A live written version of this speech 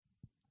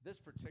This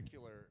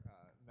particular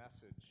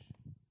message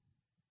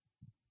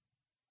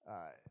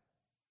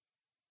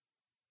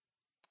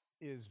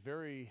is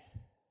very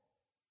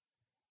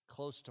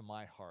close to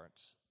my heart,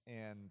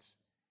 and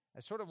I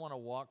sort of want to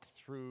walk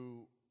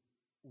through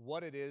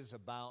what it is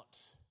about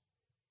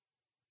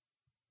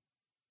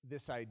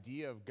this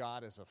idea of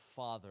God as a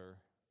father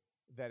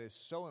that is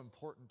so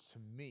important to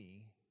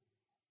me.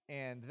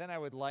 And then I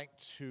would like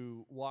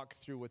to walk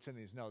through what's in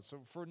these notes.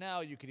 So for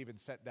now, you could even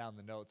set down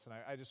the notes. And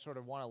I just sort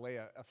of want to lay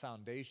a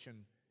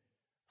foundation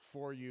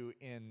for you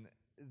in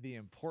the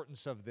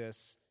importance of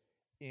this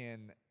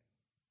in,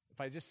 if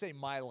I just say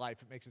my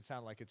life, it makes it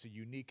sound like it's a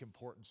unique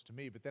importance to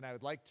me. But then I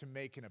would like to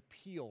make an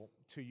appeal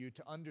to you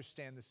to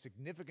understand the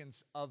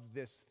significance of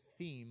this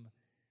theme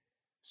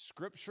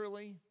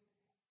scripturally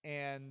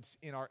and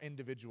in our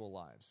individual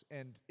lives.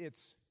 And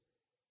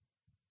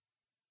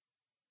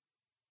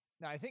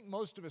now, I think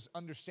most of us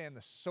understand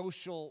the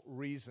social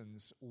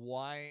reasons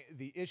why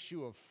the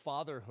issue of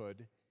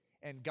fatherhood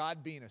and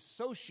God being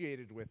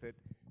associated with it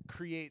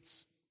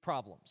creates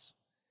problems.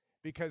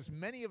 Because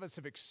many of us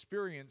have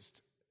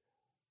experienced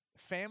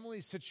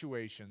family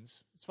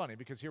situations. It's funny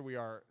because here we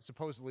are,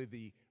 supposedly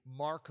the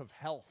mark of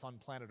health on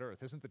planet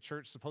Earth. Isn't the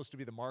church supposed to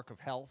be the mark of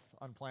health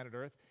on planet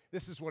Earth?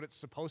 This is what it's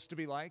supposed to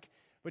be like.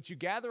 But you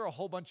gather a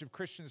whole bunch of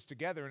Christians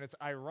together, and it's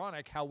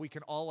ironic how we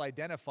can all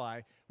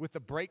identify with the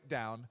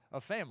breakdown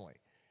of family.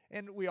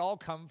 And we all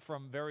come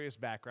from various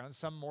backgrounds,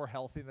 some more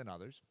healthy than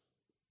others.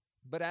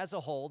 But as a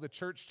whole, the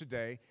church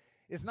today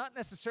is not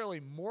necessarily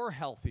more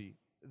healthy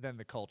than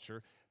the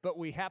culture, but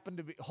we happen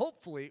to be,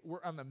 hopefully,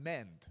 we're on the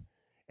mend.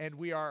 And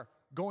we are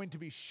going to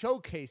be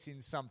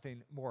showcasing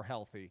something more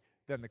healthy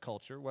than the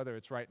culture, whether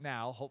it's right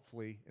now,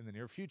 hopefully in the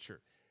near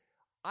future.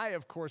 I,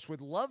 of course, would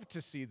love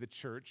to see the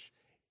church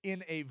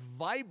in a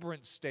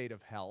vibrant state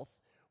of health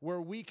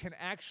where we can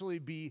actually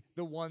be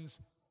the ones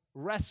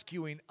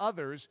rescuing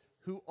others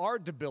who are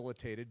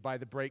debilitated by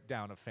the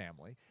breakdown of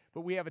family,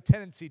 but we have a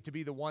tendency to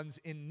be the ones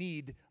in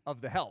need of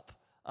the help.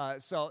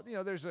 So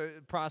there's a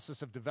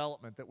process of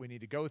development that we need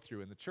to go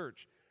through in the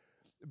church.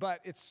 But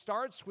it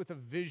starts with a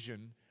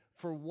vision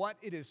for what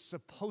it is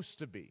supposed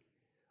to be.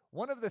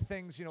 One of the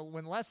things,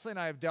 when Leslie and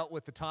I have dealt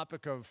with the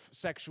topic of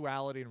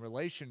sexuality and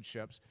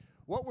relationships,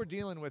 what we're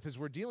dealing with is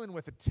we're dealing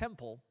with a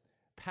temple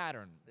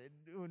pattern.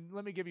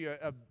 Let me give you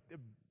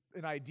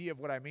an idea of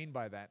what I mean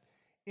by that.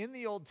 In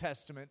the Old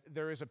Testament,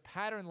 there is a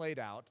pattern laid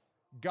out.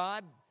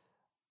 God,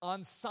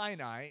 on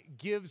Sinai,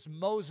 gives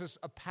Moses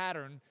a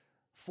pattern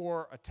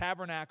for a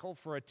tabernacle,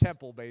 for a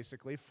temple,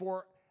 basically,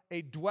 for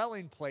a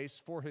dwelling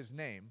place for his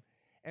name.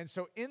 And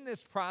so in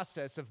this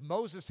process of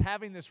Moses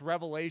having this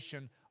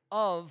revelation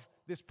of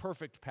this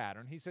perfect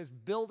pattern, he says,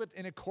 build it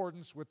in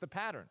accordance with the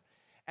pattern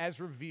as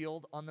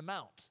revealed on the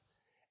mount.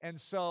 And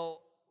so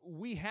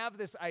we have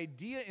this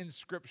idea in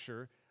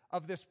Scripture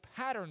of this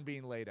pattern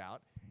being laid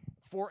out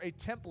for a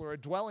temple or a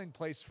dwelling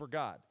place for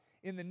God.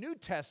 In the New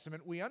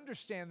Testament, we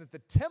understand that the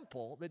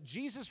temple that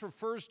Jesus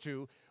refers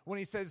to when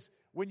he says,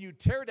 when you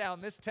tear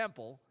down this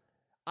temple,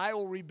 I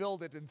will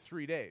rebuild it in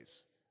 3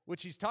 days.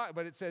 Which he's talking,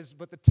 but it says,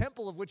 but the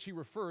temple of which he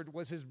referred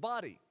was his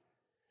body.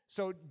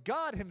 So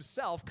God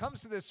himself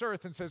comes to this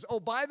earth and says, oh,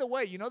 by the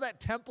way, that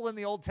temple in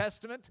the Old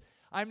Testament?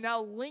 I'm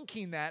now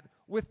linking that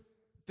with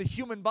the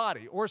human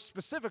body, or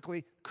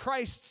specifically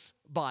Christ's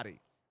body.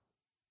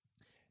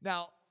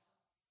 Now,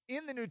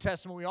 in the New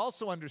Testament, we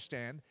also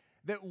understand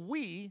that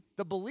we,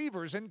 the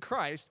believers in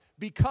Christ,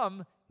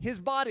 become his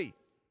body.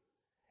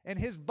 And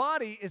his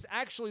body is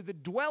actually the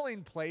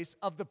dwelling place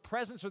of the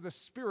presence or the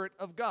Spirit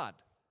of God.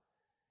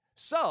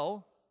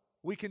 So,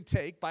 we can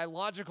take, by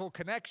logical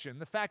connection,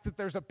 the fact that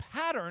there's a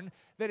pattern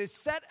that is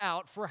set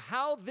out for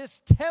how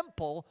this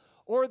temple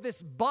or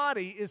this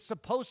body is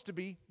supposed to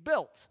be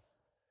built.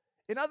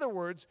 In other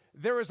words,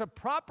 there is a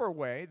proper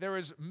way, there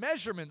is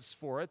measurements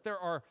for it, there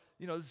are,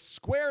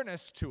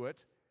 squareness to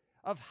it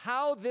of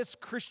how this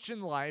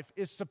Christian life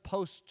is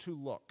supposed to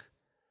look.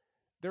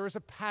 There is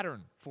a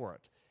pattern for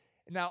it.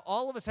 Now,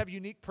 all of us have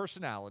unique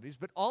personalities,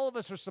 but all of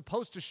us are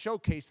supposed to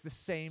showcase the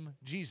same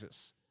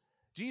Jesus.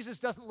 Jesus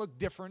doesn't look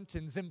different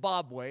in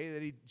Zimbabwe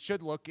than he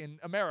should look in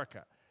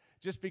America,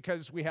 just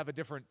because we have a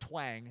different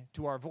twang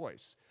to our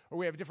voice, or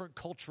we have different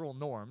cultural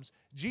norms.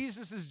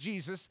 Jesus is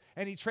Jesus,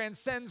 and he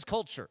transcends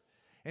culture,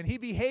 and he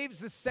behaves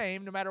the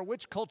same no matter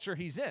which culture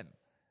he's in.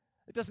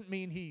 It doesn't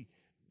mean he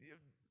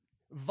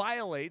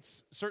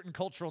violates certain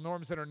cultural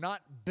norms that are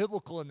not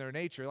biblical in their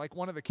nature. Like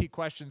one of the key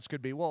questions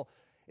could be, well,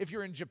 if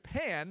you're in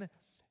Japan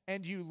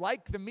and you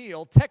like the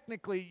meal,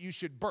 technically you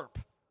should burp.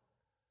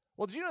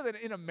 Well, did you know that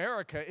in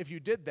America, if you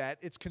did that,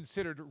 it's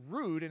considered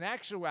rude and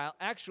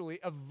actually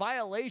a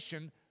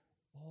violation?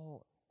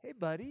 Oh, hey,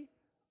 buddy,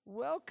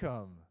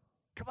 welcome.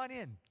 Come on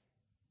in.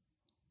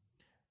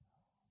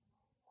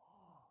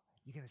 Oh,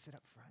 you going to sit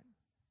up front?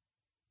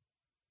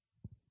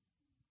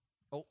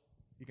 Oh,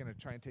 you going to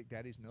try and take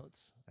Daddy's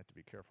notes? I have to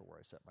be careful where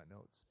I set my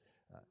notes.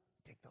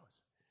 Take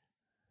those.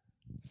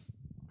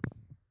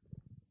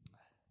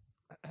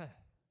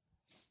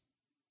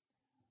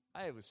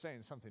 I was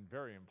saying something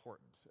very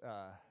important.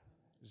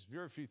 There's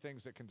very few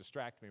things that can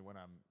distract me when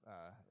I'm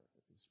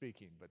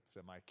speaking, but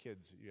my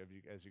kids,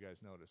 as you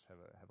guys notice,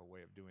 have a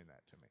way of doing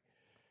that to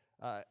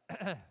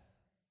me.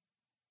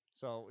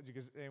 So,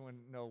 does anyone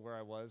know where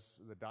I was?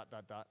 The ...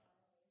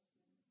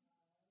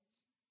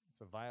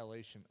 It's a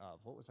violation of.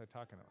 What was I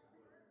talking about?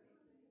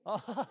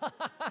 Oh,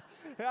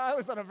 yeah, I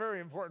was on a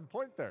very important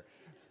point there.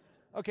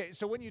 Okay,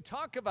 so when you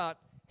talk about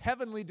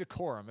heavenly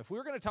decorum, if we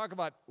were going to talk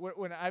about,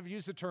 when I've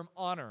used the term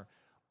honor,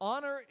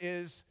 honor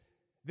is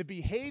the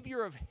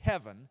behavior of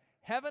heaven.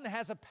 Heaven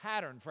has a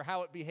pattern for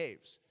how it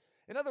behaves.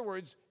 In other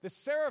words, the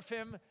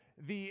seraphim,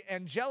 the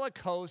angelic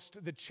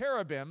host, the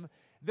cherubim,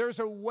 there's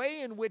a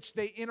way in which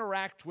they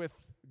interact with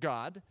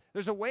God.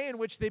 There's a way in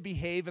which they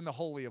behave in the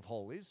Holy of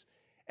Holies.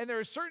 And there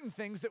are certain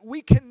things that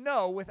we can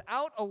know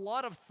without a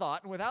lot of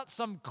thought and without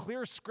some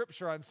clear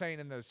scripture on saying,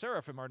 and the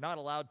seraphim are not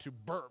allowed to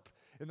burp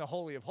in the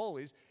Holy of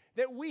Holies,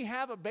 that we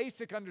have a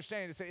basic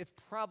understanding to say it's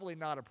probably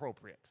not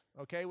appropriate,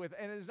 okay? And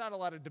there's not a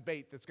lot of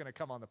debate that's going to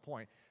come on the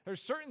point.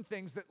 There's certain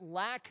things that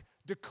lack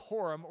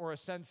decorum or a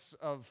sense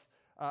of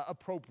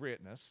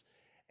appropriateness.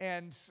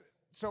 And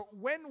so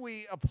when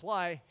we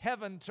apply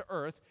heaven to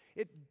earth,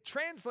 it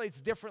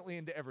translates differently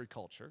into every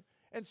culture.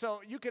 And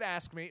so you could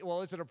ask me,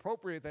 well, is it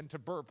appropriate then to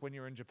burp when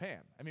you're in Japan?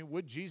 I mean,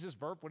 would Jesus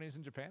burp when he's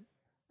in Japan?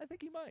 I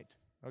think he might,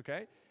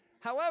 okay?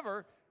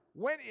 However,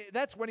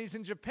 that's when he's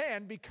in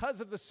Japan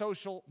because of the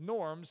social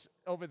norms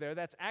over there.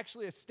 That's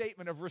actually a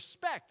statement of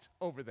respect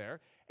over there,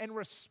 and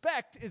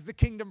respect is the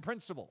kingdom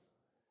principle.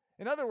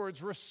 In other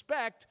words,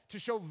 respect to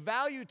show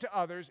value to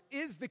others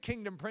is the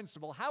kingdom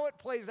principle. How it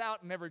plays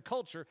out in every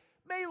culture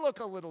may look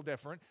a little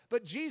different,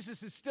 but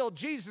Jesus is still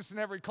Jesus in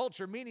every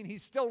culture, meaning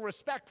he's still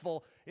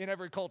respectful in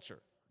every culture.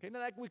 Okay,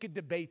 now we could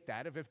debate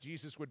that if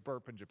Jesus would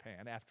burp in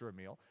Japan after a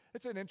meal.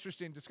 It's an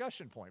interesting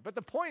discussion point. But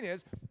the point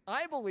is,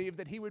 I believe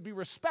that he would be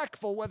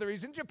respectful whether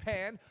he's in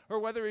Japan or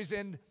whether he's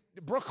in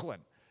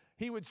Brooklyn.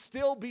 He would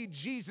still be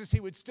Jesus.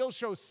 He would still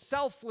show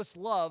selfless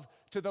love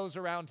to those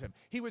around him.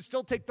 He would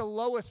still take the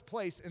lowest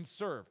place and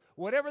serve.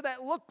 Whatever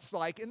that looks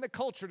like in the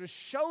culture to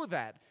show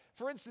that.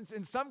 For instance,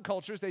 in some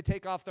cultures, they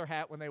take off their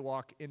hat when they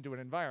walk into an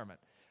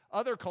environment.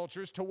 Other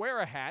cultures, to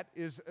wear a hat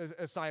is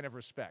a sign of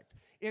respect.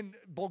 In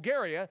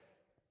Bulgaria,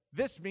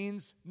 this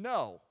means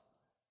no.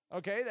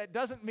 Okay, that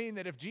doesn't mean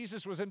that if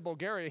Jesus was in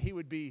Bulgaria, he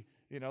would be,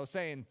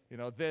 saying,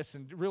 this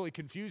and really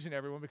confusing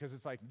everyone because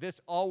it's like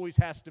this always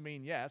has to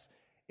mean yes.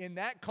 In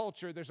that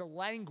culture, there's a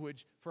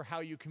language for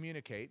how you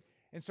communicate.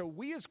 And so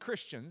we as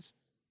Christians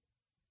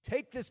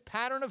take this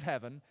pattern of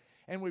heaven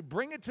and we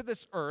bring it to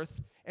this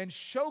earth and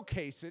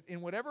showcase it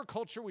in whatever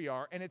culture we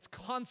are, and it's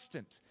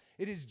constant.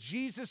 It is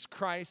Jesus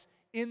Christ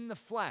in the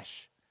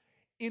flesh,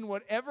 in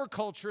whatever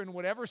culture, in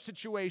whatever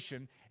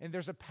situation, and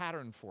there's a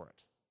pattern for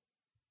it.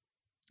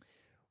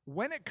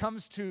 When it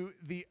comes to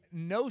the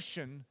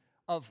notion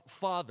of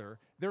father,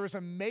 there is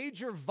a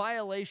major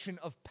violation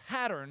of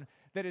pattern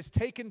that has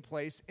taken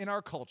place in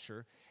our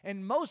culture,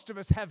 and most of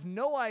us have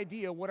no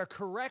idea what a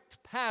correct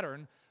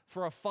pattern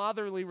for a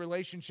fatherly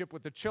relationship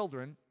with the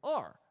children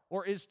are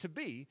or is to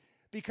be,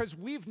 because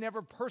we've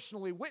never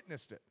personally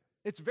witnessed it.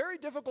 It's very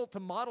difficult to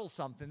model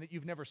something that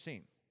you've never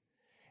seen.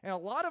 And a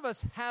lot of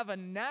us have a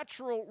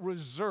natural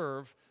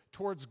reserve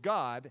towards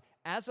God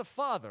as a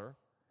father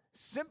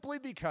simply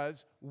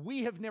because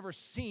we have never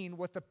seen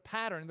what the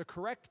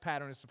correct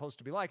pattern is supposed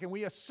to be like. And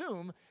we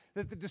assume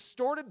that the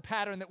distorted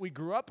pattern that we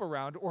grew up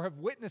around or have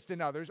witnessed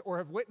in others or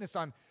have witnessed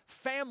on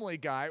Family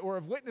Guy or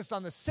have witnessed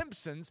on The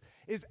Simpsons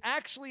is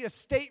actually a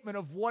statement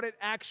of what it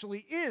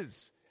actually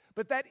is.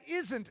 But that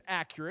isn't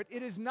accurate.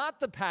 It is not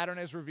the pattern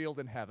as revealed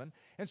in heaven.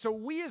 And so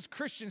we as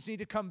Christians need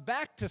to come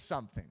back to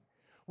something.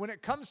 When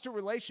it comes to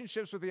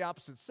relationships with the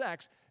opposite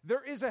sex,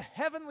 there is a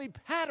heavenly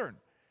pattern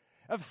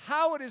of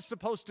how it is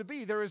supposed to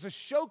be. There is a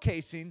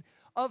showcasing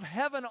of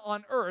heaven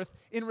on earth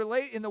in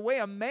the way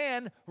a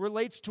man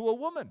relates to a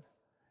woman.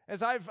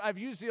 As I've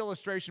used the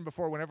illustration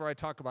before whenever I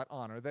talk about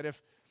honor, that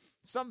if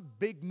some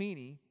big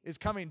meanie is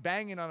coming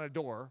banging on a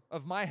door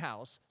of my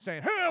house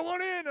saying, hey, I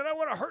want in and I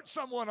want to hurt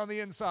someone on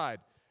the inside.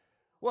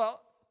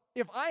 Well,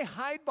 if I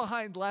hide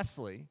behind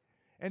Leslie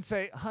and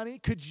say, honey,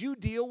 could you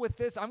deal with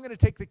this? I'm going to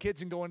take the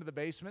kids and go into the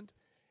basement.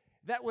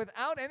 That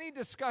without any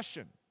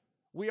discussion,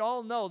 we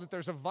all know that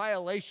there's a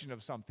violation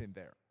of something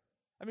there.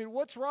 I mean,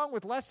 what's wrong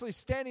with Leslie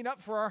standing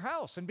up for our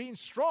house and being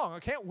strong?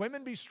 Can't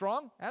women be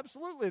strong?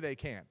 Absolutely they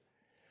can.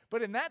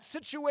 But in that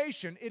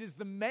situation, it is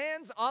the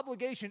man's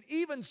obligation,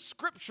 even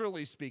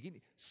scripturally speaking,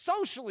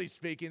 socially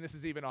speaking, this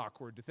is even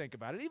awkward to think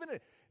about it. Even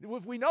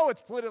if we know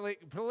it's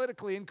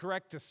politically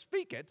incorrect to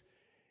speak it,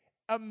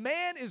 a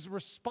man is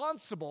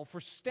responsible for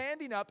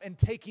standing up and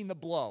taking the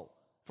blow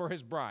for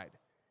his bride.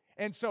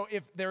 And so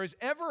if there is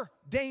ever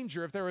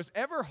danger, if there is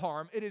ever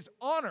harm, it is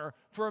honor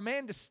for a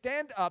man to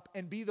stand up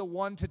and be the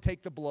one to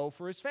take the blow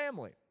for his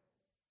family.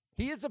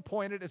 He is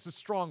appointed as a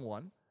strong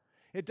one.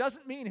 It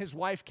doesn't mean his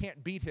wife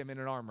can't beat him in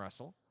an arm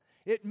wrestle.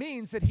 It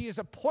means that he is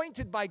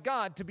appointed by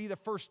God to be the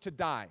first to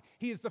die.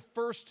 He is the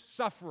first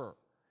sufferer.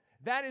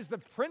 That is the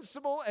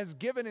principle as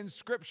given in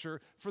Scripture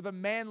for the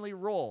manly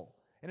role.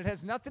 And it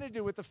has nothing to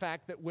do with the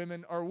fact that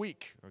women are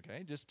weak,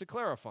 okay, just to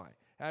clarify.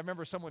 I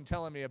remember someone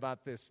telling me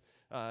about this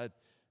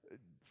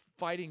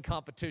fighting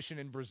competition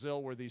in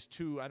Brazil where these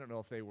two, I don't know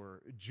if they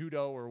were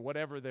judo or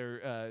whatever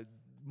their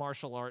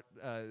martial art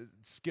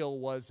skill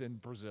was in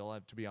Brazil.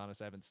 To be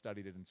honest, I haven't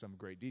studied it in some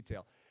great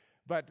detail.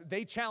 But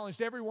they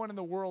challenged everyone in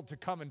the world to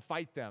come and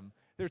fight them.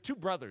 There are two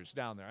brothers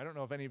down there. I don't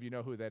know if any of you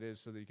know who that is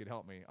so that you could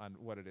help me on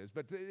what it is.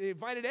 But they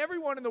invited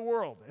everyone in the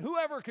world.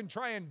 Whoever can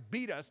try and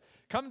beat us,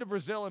 come to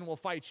Brazil and we'll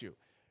fight you.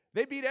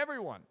 They beat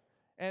everyone.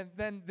 And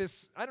then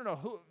this, I don't know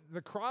who,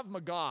 the Krav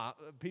Maga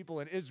people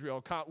in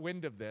Israel caught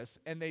wind of this,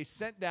 and they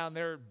sent down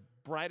their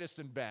brightest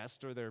and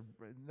best, or their,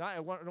 I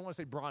don't want to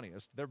say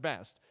brawniest, their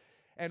best.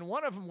 And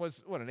one of them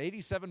was, an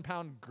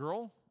 87-pound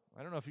girl?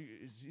 I don't know if you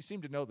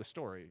seem to know the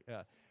story.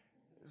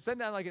 Sent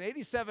down like an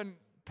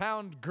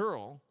 87-pound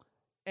girl,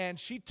 and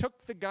she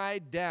took the guy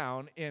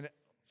down in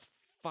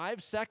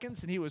 5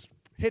 seconds, and he was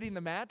hitting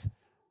the mat,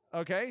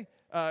 okay,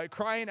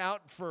 crying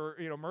out for,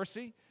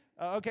 mercy.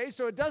 Okay,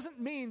 so it doesn't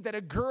mean that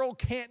a girl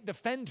can't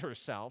defend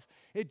herself.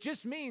 It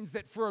just means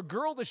that for a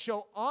girl to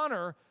show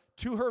honor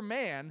to her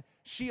man,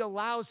 she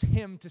allows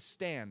him to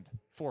stand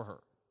for her.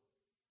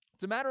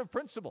 It's a matter of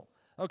principle.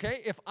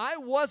 Okay, if I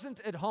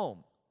wasn't at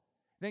home,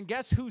 then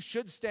guess who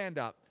should stand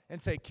up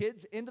and say,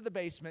 kids, into the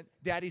basement,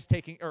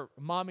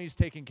 mommy's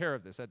taking care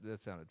of this. That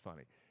sounded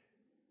funny.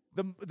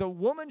 The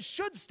woman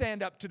should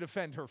stand up to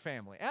defend her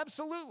family.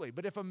 Absolutely.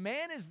 But if a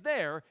man is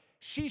there,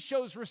 she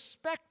shows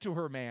respect to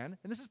her man,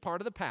 and this is part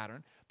of the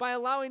pattern, by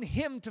allowing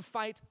him to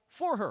fight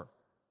for her.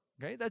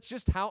 Okay? That's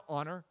just how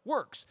honor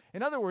works.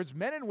 In other words,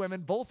 men and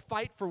women both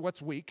fight for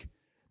what's weak.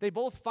 They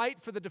both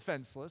fight for the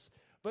defenseless,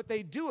 but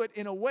they do it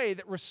in a way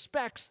that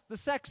respects the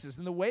sexes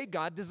and the way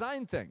God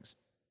designed things.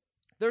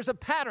 There's a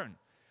pattern.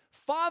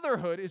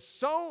 Fatherhood is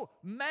so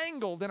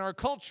mangled in our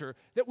culture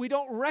that we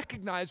don't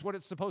recognize what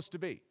it's supposed to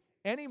be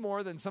any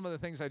more than some of the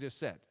things I just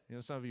said.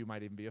 Some of you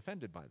might even be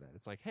offended by that.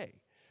 It's like, hey,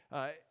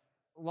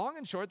 long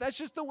and short, that's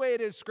just the way it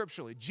is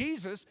scripturally.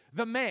 Jesus,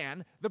 the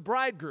man, the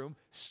bridegroom,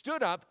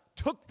 stood up,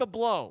 took the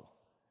blow.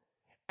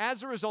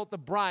 As a result, the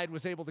bride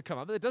was able to come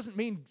up. That doesn't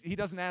mean he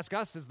doesn't ask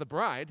us as the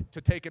bride to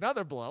take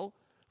another blow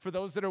for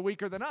those that are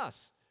weaker than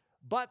us.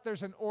 But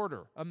there's an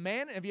order. A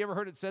man, have you ever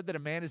heard it said that a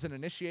man is an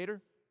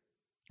initiator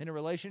in a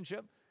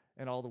relationship?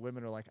 And all the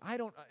women are like,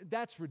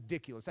 that's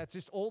ridiculous. That's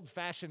just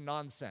old-fashioned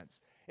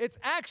nonsense. It's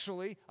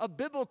actually a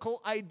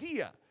biblical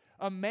idea.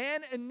 A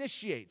man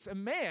initiates.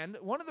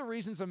 One of the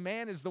reasons a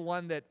man is the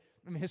one that,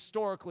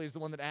 historically, is the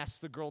one that asks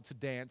the girl to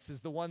dance,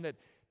 is the one that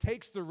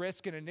takes the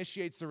risk and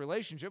initiates the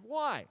relationship.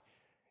 Why?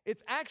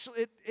 It's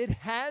actually, it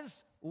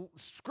has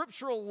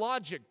scriptural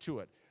logic to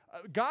it.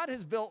 God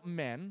has built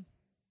men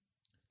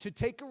to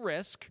take a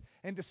risk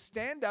and to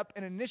stand up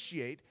and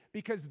initiate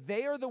because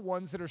they are the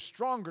ones that are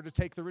stronger to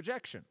take the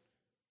rejection.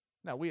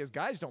 Now, we as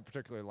guys don't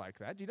particularly like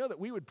that. Do you know that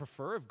we would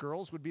prefer if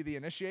girls would be the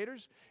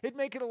initiators? It'd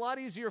make it a lot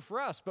easier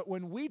for us. But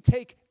when we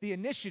take the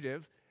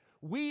initiative,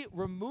 we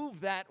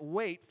remove that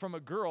weight from a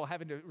girl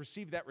having to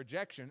receive that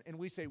rejection, and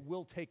we say,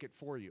 we'll take it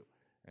for you.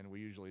 And we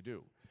usually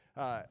do.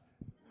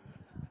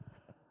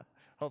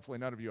 Hopefully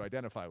none of you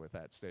identify with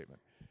that statement.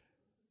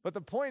 But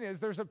the point is,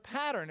 there's a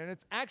pattern, and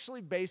it's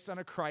actually based on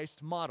a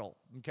Christ model,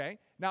 okay?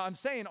 Now, I'm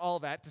saying all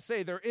that to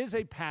say there is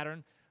a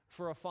pattern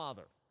for a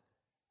father.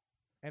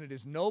 And it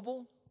is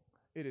noble,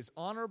 it is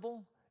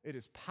honorable, it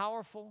is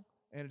powerful,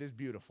 and it is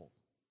beautiful.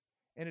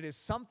 And it is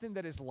something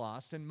that is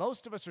lost, and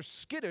most of us are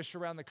skittish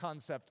around the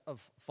concept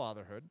of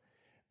fatherhood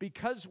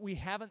because we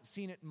haven't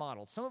seen it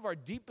modeled. Some of our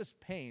deepest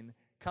pain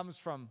comes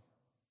from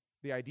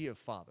the idea of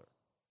father.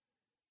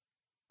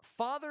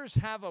 Fathers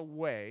have a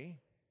way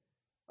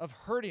of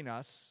hurting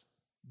us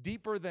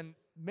deeper than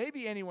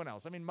maybe anyone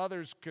else.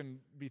 Mothers can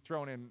be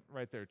thrown in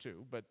right there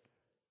too, but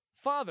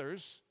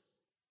fathers,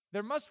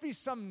 there must be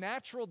some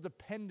natural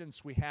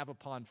dependence we have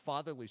upon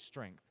fatherly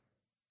strength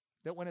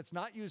that when it's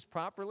not used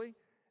properly,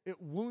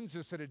 it wounds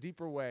us at a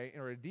deeper way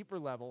or a deeper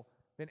level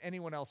than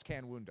anyone else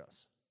can wound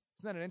us.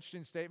 Isn't that an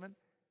interesting statement?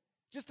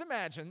 Just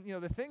imagine,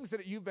 the things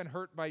that you've been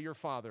hurt by your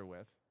father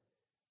with,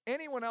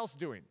 anyone else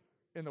doing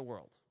in the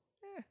world.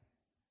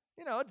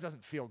 It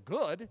doesn't feel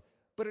good,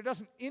 but it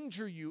doesn't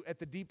injure you at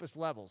the deepest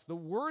levels. The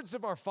words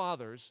of our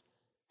fathers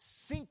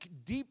sink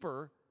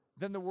deeper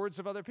than the words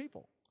of other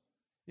people.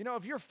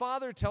 If your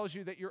father tells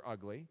you that you're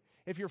ugly,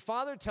 if your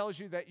father tells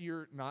you that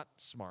you're not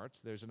smart,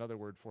 there's another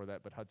word for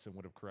that, but Hudson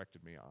would have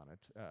corrected me on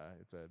it.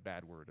 It's a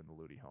bad word in the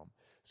Lutie home,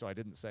 so I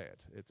didn't say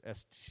it. It's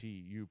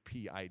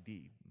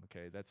stupid.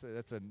 Okay, that's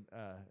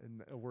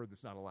a word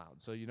that's not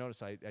allowed. So you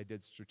notice I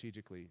did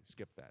strategically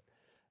skip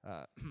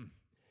that.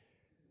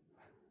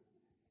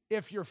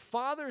 If your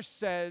father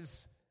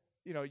says,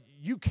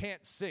 you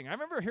can't sing. I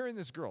remember hearing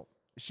this girl.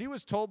 She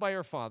was told by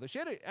her father. She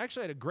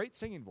actually had a great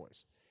singing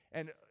voice.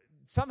 And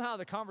somehow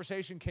the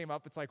conversation came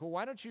up. It's like, well,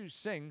 why don't you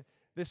sing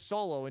this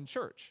solo in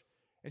church?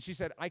 And she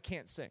said, I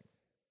can't sing.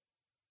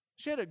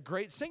 She had a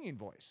great singing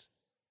voice.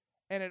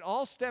 And it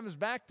all stems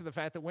back to the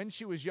fact that when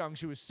she was young,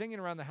 she was singing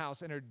around the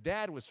house, and her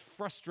dad was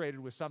frustrated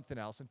with something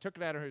else and took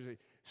it out of her and said,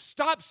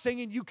 stop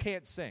singing, you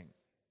can't sing.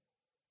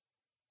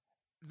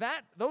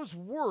 those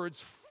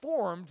words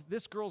formed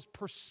this girl's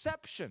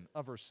perception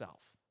of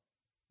herself.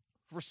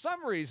 For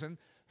some reason,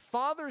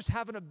 fathers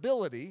have an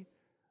ability,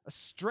 a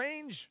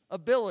strange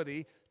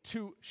ability,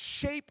 to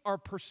shape our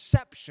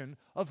perception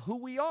of who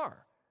we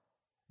are.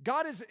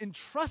 God has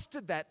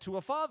entrusted that to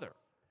a father.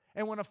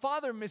 And when a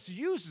father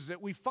misuses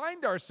it, we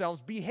find ourselves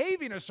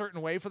behaving a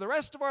certain way for the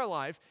rest of our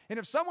life. And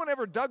if someone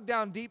ever dug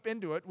down deep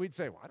into it, we'd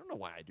say, well, I don't know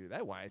why I do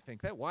that, why I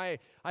think that, why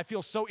I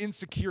feel so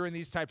insecure in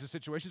these types of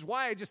situations,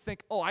 why I just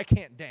think, oh, I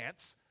can't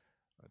dance.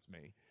 That's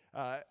me.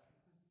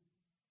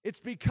 It's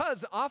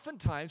because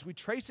oftentimes we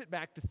trace it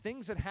back to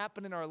things that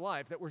happen in our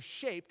life that were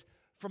shaped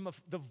from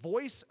the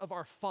voice of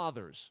our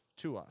fathers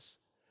to us.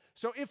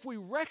 So if we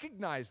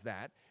recognize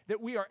that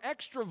we are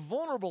extra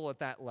vulnerable at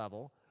that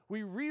level,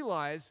 we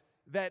realize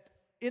that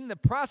in the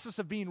process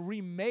of being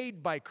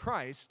remade by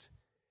Christ,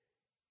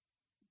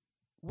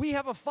 we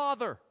have a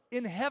Father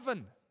in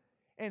heaven,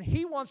 and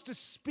He wants to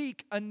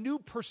speak a new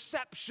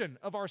perception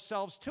of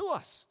ourselves to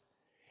us.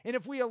 And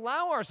if we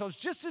allow ourselves,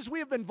 just as we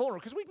have been vulnerable,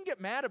 because we can get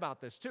mad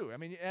about this too. I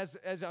mean, as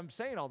I'm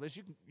saying all this,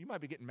 you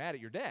might be getting mad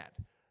at your dad.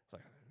 It's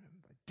like,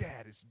 my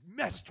dad has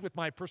messed with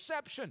my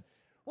perception.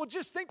 Well,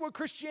 just think what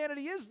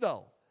Christianity is,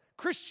 though.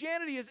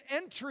 Christianity is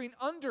entering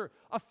under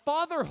a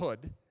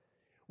fatherhood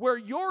where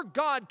your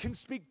God can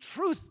speak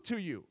truth to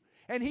you,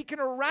 and He can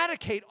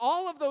eradicate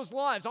all of those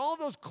lies, all of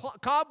those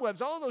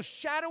cobwebs, all of those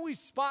shadowy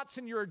spots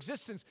in your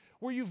existence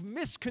where you've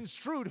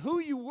misconstrued who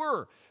you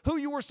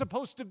were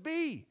supposed to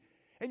be.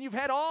 And you've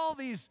had all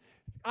these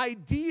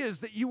ideas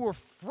that you were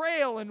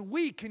frail and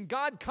weak, and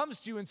God comes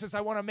to you and says,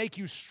 I want to make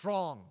you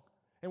strong.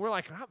 And we're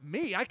like, not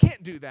me, I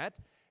can't do that.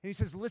 And He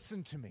says,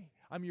 listen to me.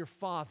 I'm your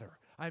Father.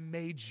 I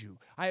made you.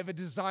 I have a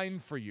design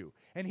for you.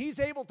 And He's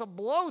able to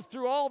blow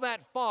through all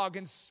that fog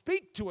and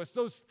speak to us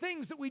those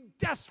things that we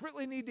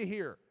desperately need to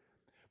hear.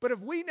 But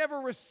if we never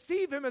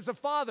receive Him as a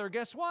father,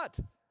 guess what?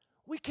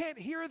 We can't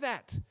hear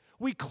that.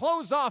 We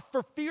close off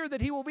for fear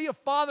that He will be a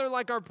father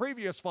like our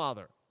previous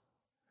father.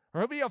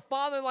 Or He'll be a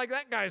father like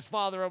that guy's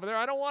father over there.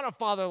 I don't want a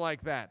father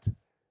like that.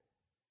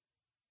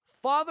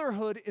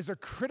 Fatherhood is a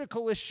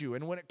critical issue,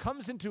 and when it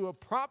comes into a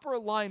proper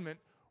alignment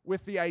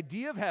with the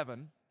idea of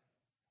heaven,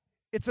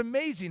 it's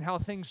amazing how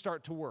things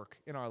start to work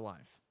in our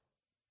life.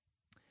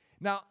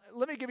 Now,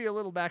 let me give you a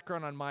little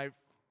background on my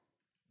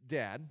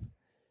dad.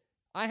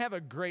 I have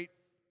a great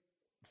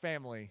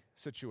family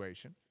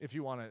situation, if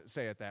you want to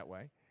say it that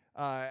way.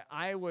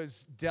 I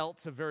was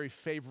dealt a very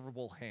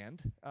favorable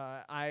hand.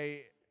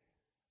 I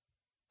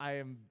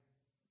am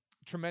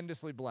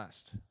tremendously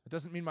blessed. It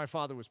doesn't mean my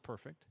father was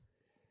perfect,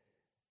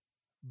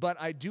 but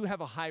I do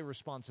have a high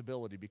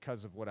responsibility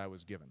because of what I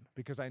was given,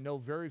 because I know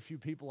very few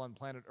people on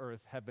planet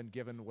Earth have been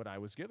given what I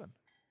was given.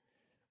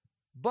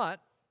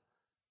 But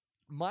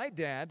my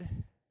dad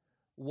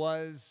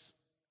was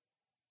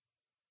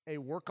a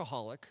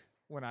workaholic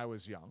when I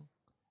was young,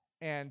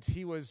 and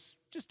he was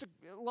just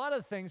a lot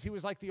of things. He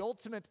was like the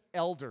ultimate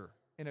elder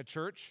in a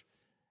church,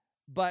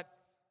 but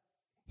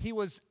he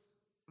was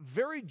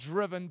very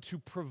driven to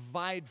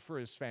provide for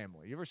his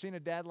family. You ever seen a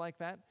dad like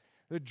that?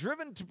 They're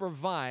driven to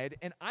provide,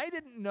 and I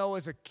didn't know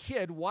as a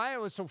kid why I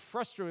was so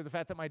frustrated with the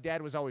fact that my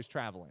dad was always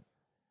traveling.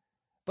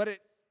 But it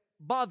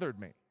bothered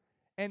me.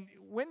 And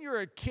when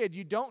you're a kid,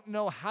 you don't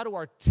know how to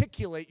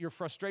articulate your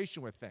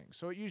frustration with things.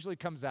 So it usually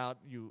comes out,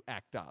 you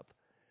act up.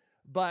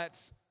 But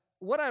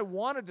what I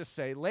wanted to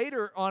say,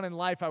 later on in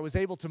life, I was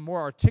able to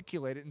more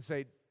articulate it and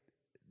say,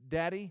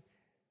 Daddy,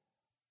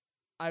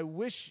 I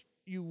wish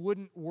you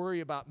wouldn't worry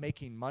about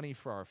making money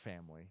for our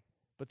family,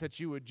 but that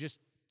you would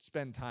just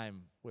spend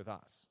time with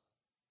us.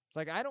 It's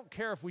like, I don't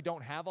care if we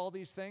don't have all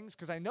these things,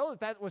 because I know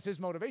that was his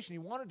motivation. He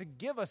wanted to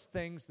give us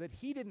things that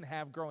he didn't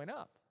have growing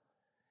up.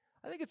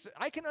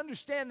 I can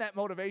understand that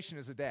motivation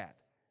as a dad.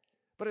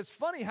 But it's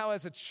funny how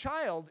as a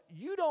child,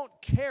 you don't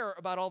care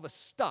about all the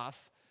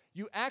stuff.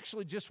 You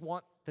actually just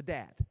want the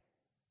dad.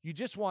 You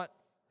just want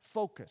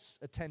focus,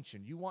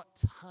 attention. You want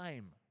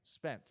time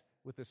spent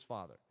with this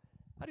father.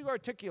 How do you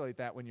articulate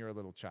that when you're a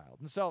little child?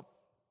 And so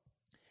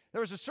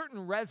there was a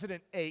certain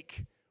resident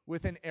ache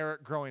within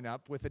Eric growing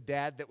up with a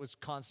dad that was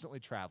constantly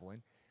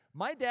traveling.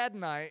 My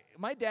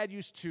dad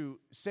used to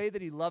say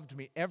that he loved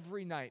me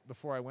every night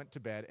before I went to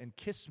bed and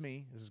kiss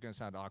me. This is going to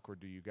sound awkward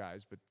to you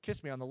guys, but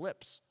kiss me on the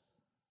lips.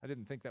 I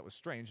didn't think that was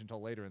strange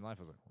until later in life.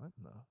 I was like, what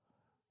in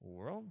the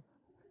world?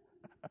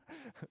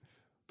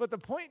 But the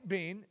point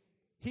being,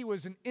 he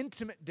was an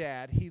intimate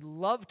dad. He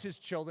loved his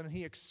children, and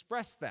he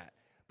expressed that.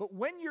 But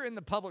when you're in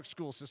the public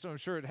school system, I'm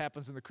sure it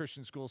happens in the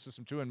Christian school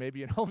system too, and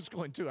maybe in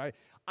homeschooling too.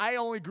 I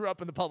only grew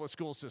up in the public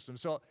school system,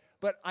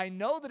 but I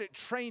know that it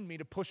trained me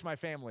to push my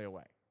family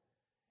away.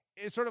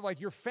 It's sort of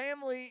like your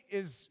family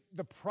is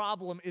the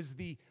problem, is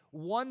the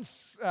one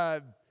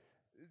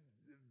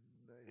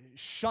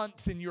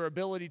shunt in your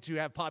ability to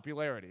have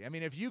popularity. I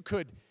mean, if you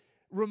could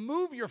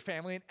remove your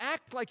family and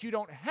act like you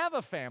don't have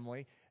a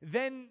family,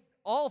 then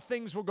all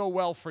things will go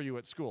well for you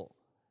at school.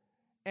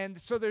 And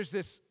so there's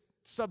this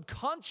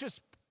subconscious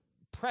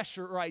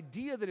pressure or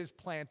idea that is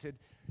planted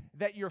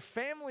that your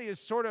family is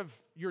sort of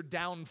your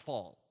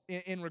downfall.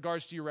 in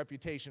regards to your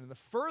reputation. And the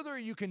further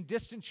you can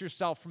distance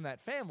yourself from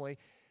that family,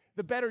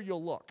 the better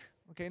you'll look.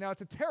 Okay, now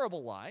it's a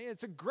terrible lie.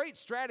 It's a great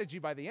strategy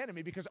by the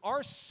enemy because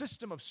our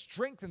system of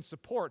strength and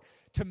support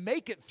to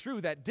make it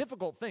through that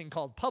difficult thing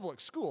called public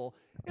school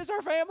is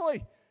our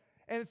family.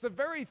 And it's the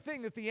very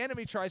thing that the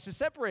enemy tries to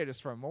separate us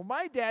from. Well,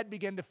 my dad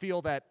began to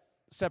feel that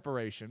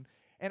separation,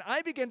 and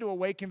I began to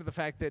awaken to the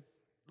fact that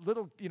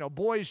little,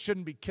 boys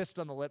shouldn't be kissed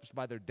on the lips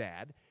by their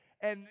dad.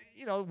 And,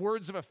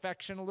 words of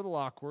affection, a little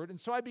awkward. And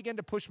so I began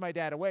to push my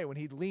dad away. When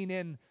he'd lean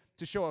in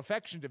to show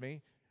affection to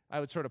me, I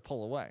would sort of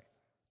pull away.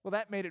 Well,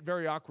 that made it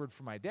very awkward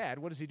for my dad.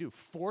 What does he do?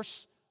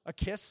 Force a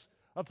kiss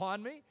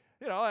upon me?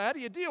 How do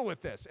you deal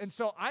with this? And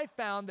so I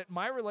found that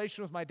my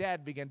relation with my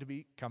dad began to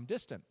become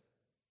distant.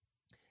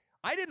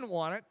 I didn't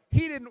want it.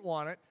 He didn't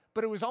want it.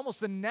 But it was almost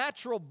the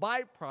natural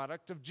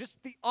byproduct of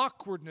just the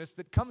awkwardness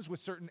that comes with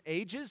certain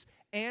ages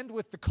and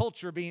with the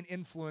culture being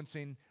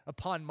influencing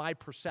upon my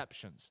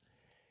perceptions.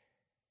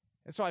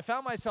 And so I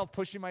found myself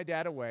pushing my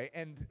dad away,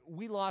 and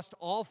we lost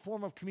all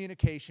form of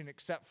communication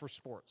except for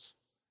sports.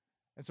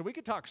 And so we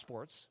could talk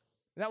sports,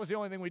 and that was the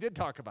only thing we did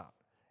talk about.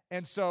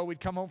 And so we'd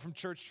come home from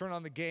church, turn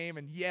on the game,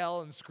 and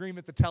yell and scream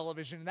at the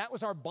television, and that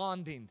was our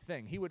bonding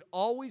thing. He would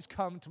always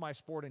come to my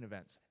sporting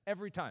events,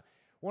 every time.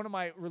 One of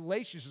my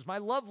relationships, my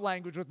love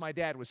language with my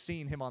dad was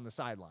seeing him on the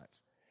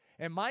sidelines.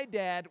 And my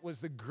dad was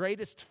the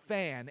greatest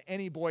fan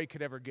any boy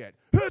could ever get.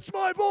 That's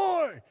my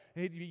boy!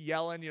 And he'd be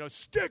yelling,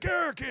 stick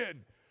Eric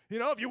in.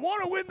 If you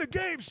want to win the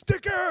game,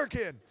 stick Eric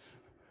in.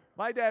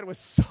 My dad was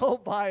so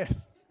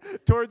biased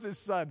towards his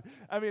son.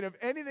 I mean, if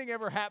anything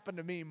ever happened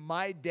to me,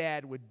 my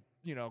dad would,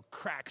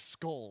 crack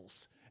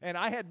skulls. And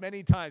I had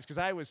many times, because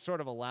I was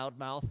sort of a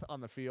loudmouth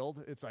on the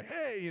field. It's like,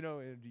 hey,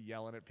 and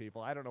yelling at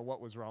people. I don't know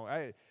what was wrong.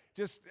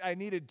 I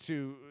needed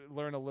to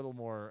learn a little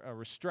more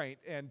restraint.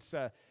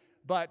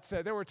 But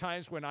there were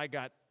times when I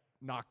got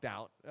knocked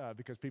out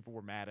because people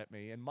were mad at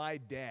me. And my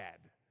dad,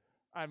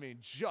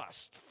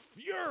 just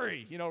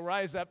fury,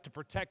 rise up to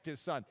protect his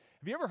son.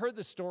 Have you ever heard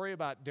the story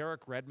about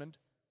Derek Redmond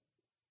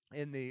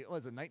in the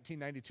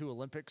 1992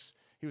 Olympics?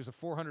 He was a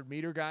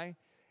 400-meter guy,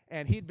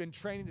 and he'd been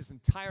training his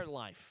entire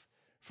life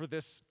for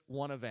this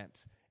one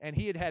event. And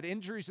he had had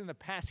injuries in the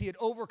past. He had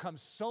overcome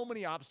so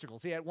many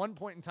obstacles. He at one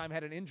point in time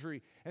had an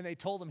injury, and they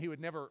told him he would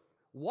never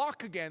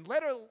walk again,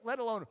 let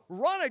alone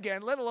run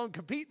again, let alone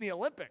compete in the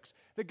Olympics.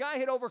 The guy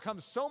had overcome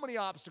so many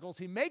obstacles.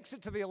 He makes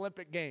it to the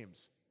Olympic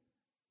Games.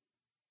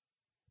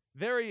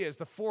 There he is,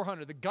 the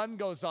 400. The gun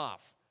goes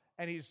off,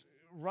 and he's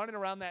running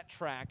around that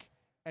track,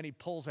 and he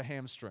pulls a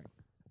hamstring.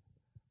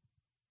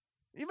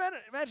 You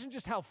imagine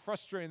just how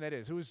frustrating that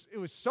is. It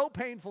was so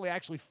painful he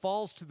actually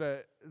falls to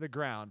the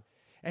ground,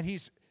 and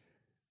he's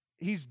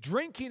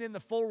drinking in the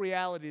full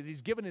reality that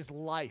he's given his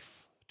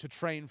life to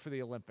train for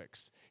the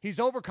Olympics. He's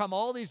overcome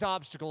all these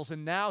obstacles,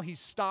 and now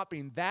he's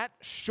stopping that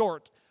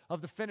short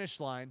of the finish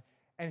line,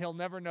 and he'll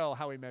never know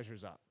how he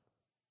measures up.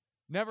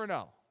 Never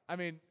know.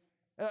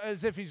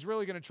 As if he's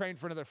really going to train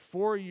for another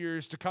 4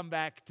 years to come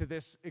back to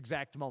this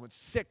exact moment.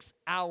 6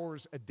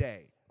 hours a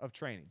day of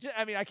training.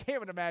 I can't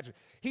even imagine.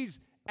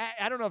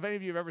 I don't know if any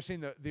of you have ever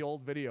seen the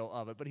old video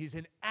of it, but he's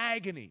in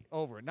agony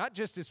over it. Not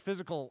just his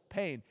physical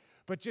pain,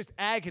 but just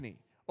agony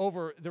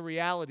over the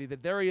reality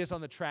that there he is on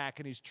the track,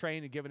 and he's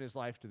trained and given his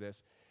life to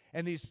this.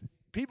 And these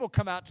people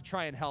come out to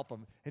try and help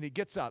him, and he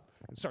gets up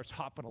and starts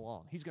hopping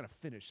along. He's going to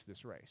finish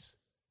this race.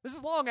 This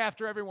is long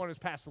after everyone has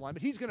passed the line,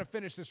 but he's going to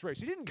finish this race.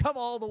 He didn't come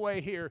all the way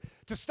here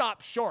to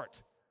stop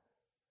short.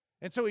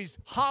 And so he's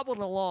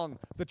hobbling along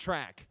the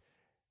track.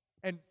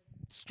 And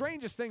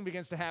strangest thing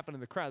begins to happen in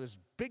the crowd. This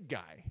big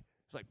guy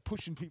is like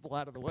pushing people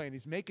out of the way, and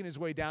he's making his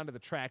way down to the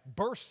track,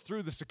 bursts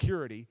through the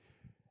security,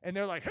 and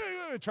they're like,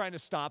 hey, trying to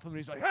stop him. And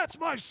he's like, that's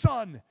my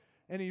son.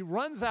 And he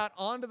runs out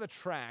onto the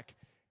track,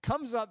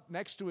 comes up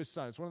next to his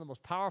son. It's one of the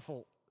most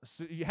powerful.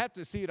 You have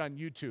to see it on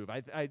YouTube.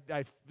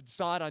 I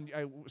saw it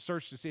I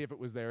searched to see if it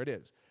was there. It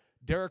is.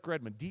 Derek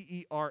Redmond,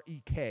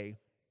 D-E-R-E-K,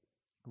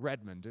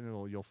 Redmond,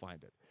 and you'll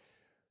find it.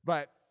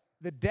 But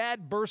the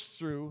dad bursts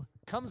through,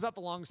 comes up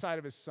alongside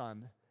of his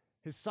son.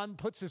 His son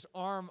puts his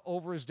arm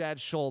over his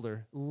dad's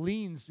shoulder,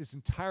 leans his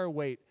entire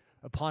weight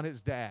upon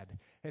his dad,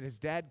 and his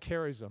dad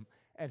carries him.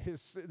 And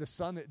the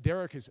son,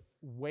 Derek, is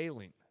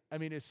wailing.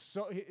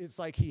 It's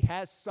like he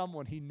has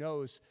someone he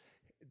knows.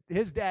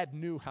 His dad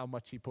knew how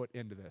much he put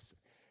into this.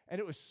 And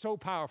it was so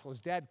powerful.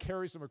 His dad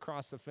carries him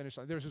across the finish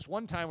line. There's this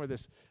one time where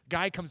this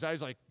guy comes out.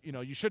 He's like,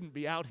 you shouldn't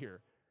be out here.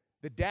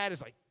 The dad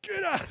is like,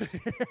 get out of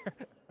here.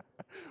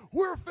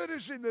 We're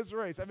finishing this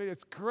race.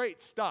 It's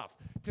great stuff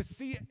to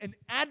see an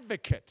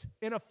advocate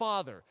in a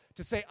father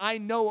to say, I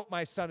know what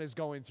my son is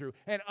going through,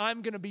 and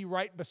I'm going to be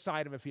right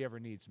beside him if he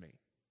ever needs me.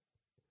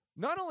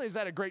 Not only is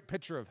that a great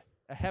picture of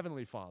a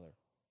heavenly father,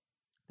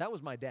 that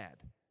was my dad.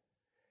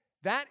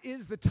 That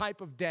is the type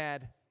of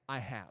dad I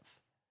have.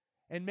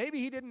 And maybe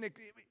he didn't.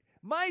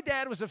 My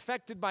dad was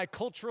affected by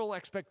cultural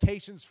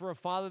expectations for a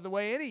father the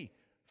way any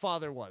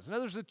father was. In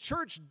other words, the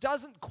church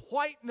doesn't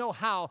quite know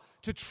how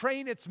to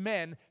train its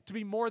men to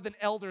be more than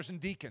elders and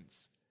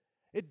deacons.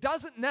 It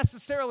doesn't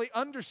necessarily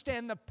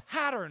understand the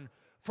pattern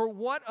for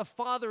what a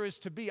father is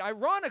to be.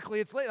 Ironically,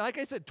 it's like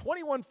I said,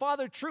 21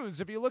 father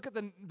truths. If you look at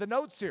the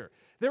notes here,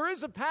 there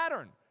is a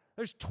pattern.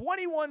 There's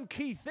 21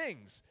 key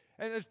things,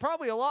 and there's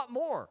probably a lot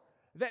more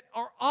that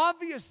are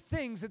obvious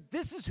things that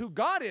this is who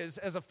God is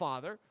as a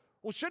father.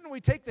 Well, shouldn't we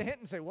take the hint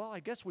and say, well,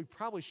 I guess we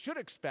probably should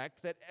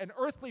expect that an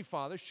earthly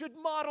father should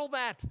model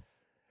that.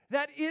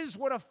 That is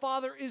what a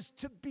father is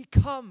to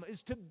become,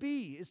 is to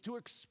be, is to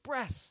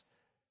express.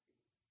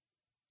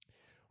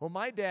 Well,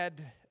 my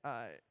dad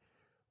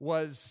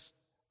was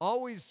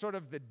always sort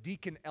of the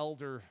deacon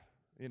elder,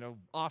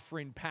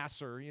 offering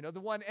passer. The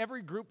one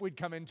every group we'd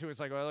come into is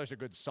like, well, there's a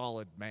good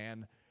solid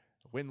man,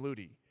 Win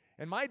Ludi.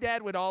 And my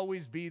dad would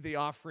always be the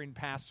offering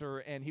passer,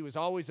 and he was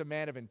always a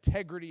man of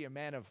integrity, a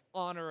man of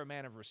honor, a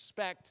man of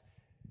respect.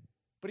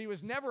 But he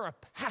was never a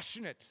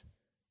passionate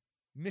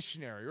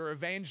missionary or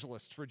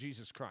evangelist for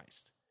Jesus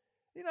Christ.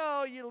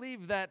 You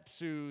leave that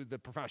to the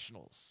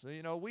professionals.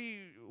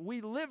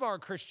 We live our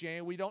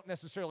Christianity. We don't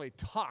necessarily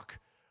talk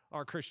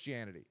our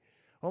Christianity.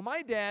 Well,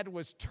 my dad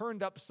was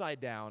turned upside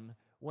down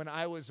when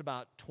I was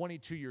about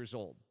 22 years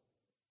old.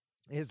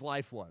 His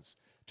life was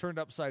turned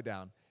upside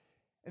down.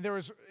 And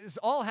this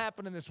all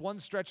happened in this one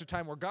stretch of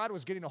time where God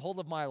was getting a hold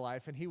of my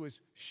life, and he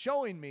was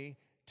showing me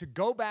to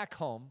go back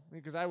home,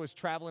 because I was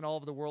traveling all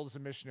over the world as a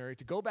missionary,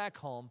 to go back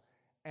home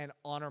and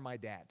honor my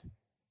dad.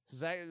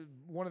 So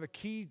one of the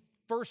key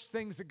first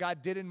things that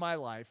God did in my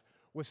life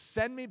was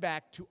send me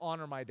back to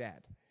honor my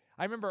dad.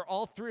 I remember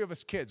all three of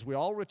us kids, we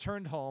all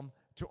returned home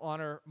to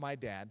honor my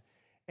dad.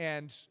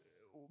 And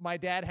my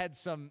dad had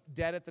some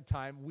debt at the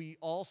time. We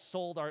all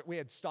we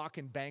had stock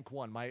in Bank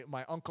One.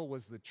 My uncle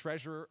was the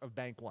treasurer of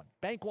Bank One.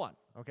 Bank One,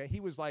 okay? He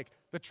was like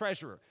the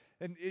treasurer.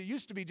 And it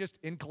used to be just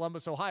in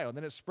Columbus, Ohio, and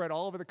then it spread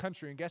all over the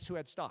country, and guess who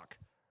had stock?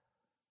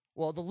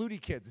 Well, the Ludi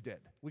kids did.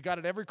 We got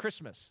it every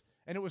Christmas,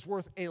 and it was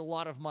worth a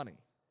lot of money.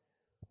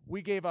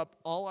 We gave up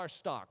all our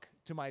stock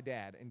to my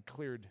dad and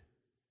cleared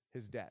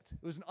his debt.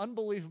 It was an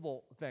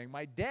unbelievable thing.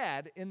 My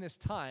dad, in this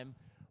time,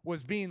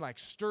 was being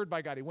stirred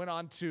by God. He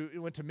went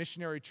to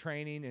missionary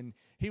training, and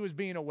he was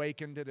being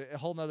awakened at a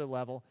whole nother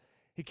level.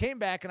 He came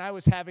back, and I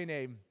was having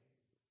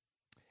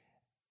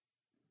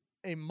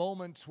a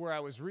moment where I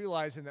was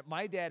realizing that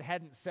my dad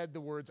hadn't said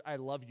the words, "I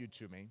love you"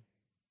 to me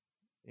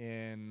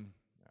in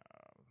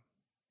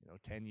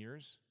 10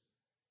 years.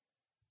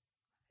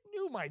 I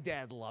knew my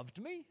dad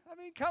loved me. I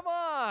mean, come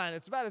on.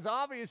 It's about as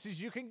obvious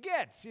as you can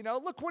get.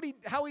 Look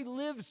how he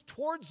lives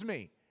towards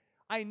me.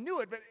 I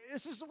knew it, but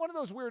this is one of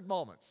those weird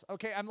moments.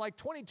 Okay, I'm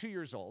 22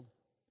 years old.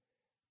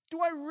 Do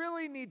I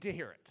really need to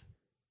hear it?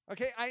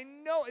 Okay, I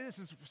know this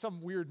is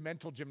some weird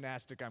mental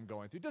gymnastic I'm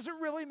going through. Does it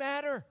really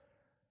matter?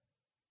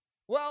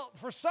 Well,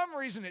 for some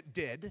reason it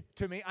did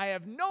to me. I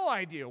have no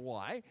idea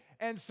why.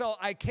 And so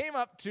I came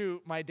up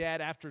to my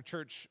dad after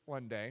church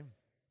one day,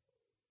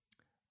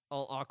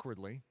 all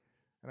awkwardly,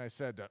 and I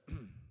said,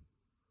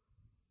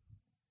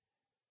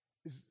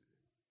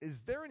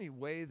 is there any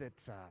way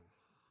that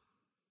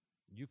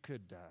you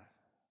could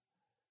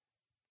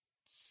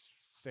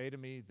say to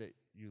me that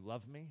you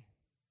love me?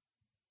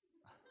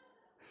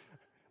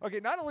 Okay,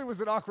 not only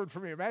was it awkward for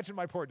me, imagine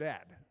my poor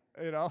dad,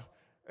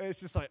 It's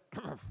just like,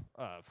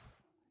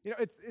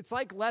 it's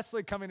like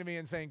Leslie coming to me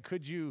and saying,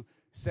 could you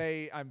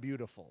say I'm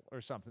beautiful or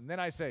something? Then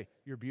I say,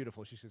 you're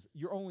beautiful. She says,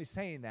 you're only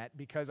saying that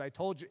because I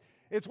told you.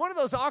 It's one of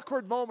those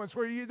awkward moments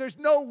where there's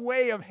no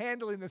way of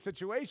handling the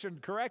situation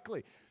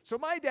correctly. So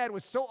my dad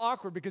was so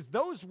awkward because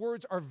those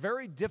words are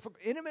very difficult.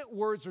 Intimate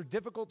words are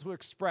difficult to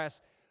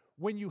express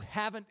when you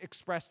haven't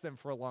expressed them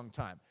for a long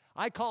time.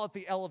 I call it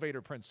the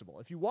elevator principle.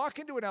 If you walk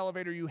into an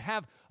elevator, you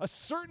have a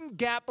certain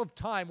gap of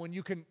time when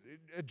you can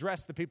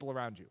address the people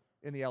around you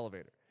in the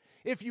elevator.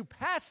 If you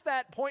pass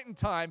that point in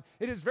time,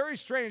 it is very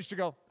strange to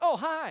go, oh,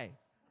 hi.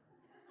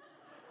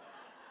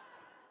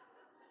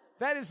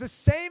 That is the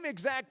same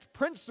exact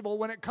principle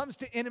when it comes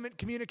to intimate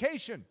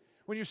communication.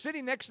 When you're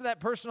sitting next to that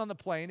person on the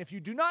plane, if you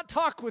do not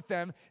talk with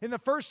them in the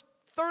first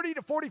 30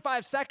 to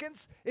 45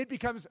 seconds, it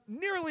becomes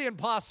nearly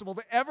impossible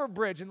to ever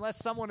bridge unless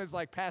someone is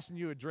passing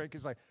you a drink.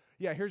 It's like,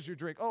 yeah, here's your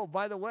drink. Oh,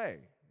 by the way.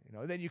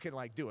 Then you can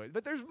do it.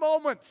 But there's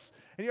moments,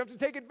 and you have to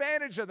take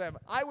advantage of them.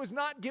 I was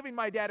not giving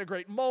my dad a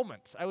great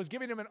moment. I was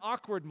giving him an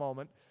awkward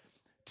moment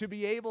to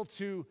be able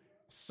to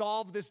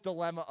solve this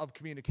dilemma of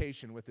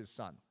communication with his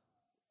son.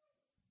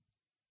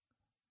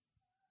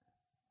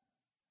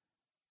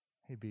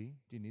 Hey, B,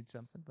 do you need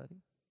something,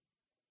 buddy?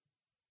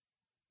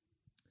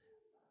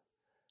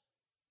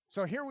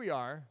 So here we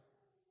are.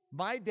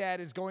 My dad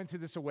is going through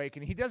this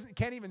awakening. He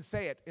can't even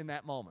say it in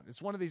that moment.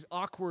 It's one of these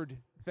awkward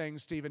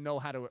things to even know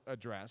how to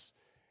address.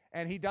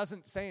 And he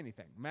doesn't say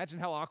anything. Imagine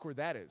how awkward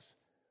that is.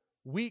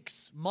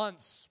 Weeks,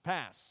 months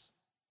pass.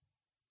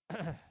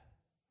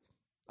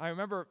 I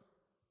remember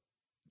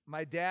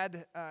my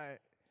dad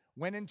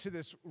went into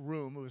this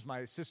room. It was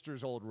my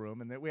sister's old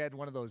room, and we had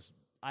one of those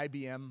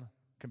IBM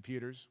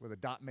computers with a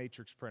dot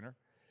matrix printer.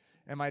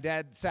 And my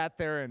dad sat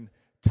there and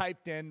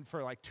typed in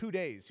for 2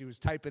 days. He was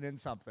typing in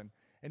something,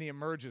 and he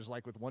emerges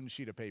with one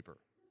sheet of paper.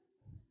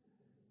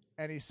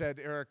 And he said,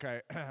 Eric,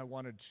 I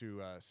wanted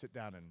to sit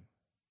down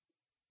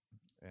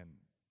and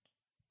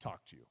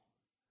talk to you.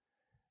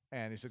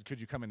 And he said, could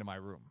you come into my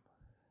room?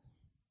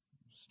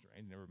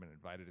 Strange, never been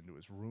invited into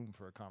his room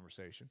for a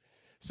conversation.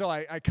 So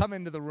I come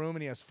into the room,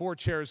 and he has 4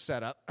 chairs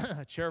set up,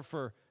 a chair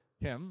for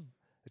him,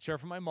 a chair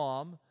for my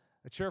mom,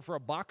 a chair for a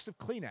box of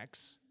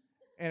Kleenex,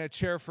 and a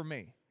chair for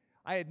me.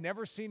 I had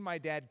never seen my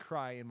dad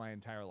cry in my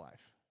entire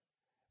life.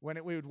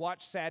 When we would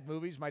watch sad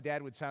movies, my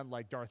dad would sound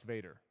like Darth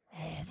Vader.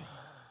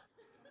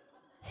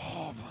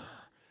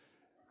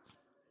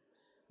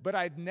 But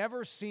I'd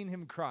never seen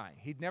him cry.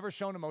 He'd never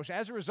shown emotion.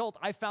 As a result,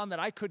 I found that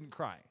I couldn't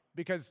cry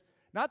because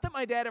not that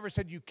my dad ever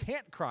said you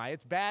can't cry,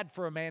 it's bad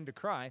for a man to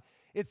cry.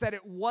 It's that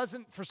it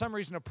wasn't, for some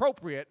reason,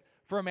 appropriate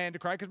for a man to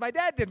cry because my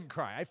dad didn't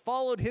cry. I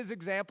followed his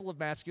example of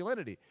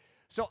masculinity.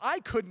 So I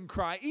couldn't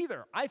cry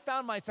either. I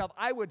found myself,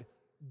 I would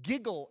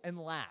giggle and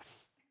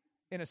laugh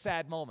in a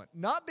sad moment.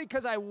 Not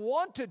because I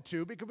wanted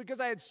to, because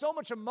I had so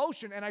much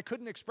emotion and I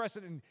couldn't express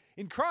it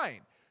in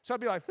crying. So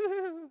I'd be like,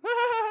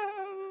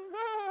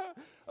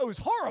 it was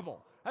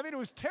horrible. I mean, it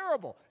was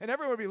terrible. And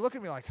everyone would be looking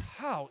at me like,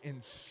 how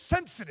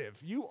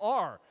insensitive you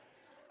are.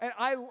 And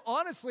I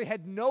honestly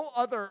had no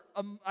other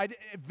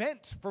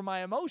event for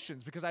my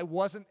emotions because I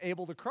wasn't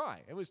able to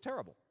cry. It was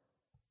terrible.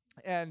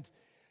 And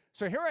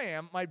so here I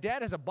am. My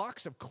dad has a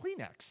box of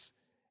Kleenex.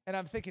 And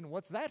I'm thinking,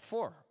 what's that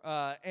for?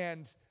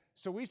 And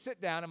so we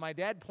sit down, and my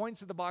dad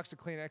points at the box of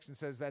Kleenex and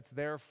says, that's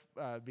there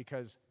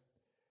because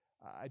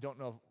I don't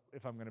know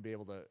if I'm going to be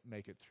able to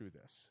make it through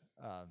this.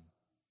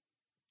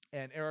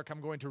 And Eric,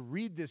 I'm going to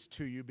read this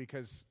to you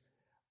because,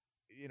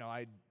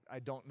 I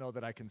don't know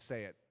that I can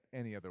say it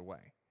any other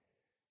way.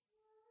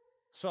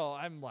 So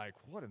I'm like,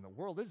 what in the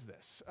world is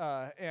this?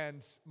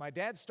 And my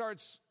dad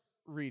starts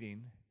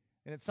reading,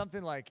 and it's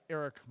something like,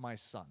 Eric, my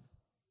son,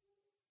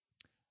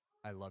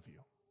 I love you.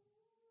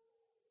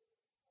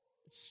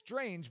 It's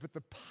strange, but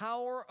the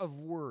power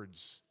of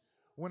words,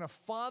 when a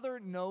father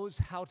knows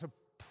how to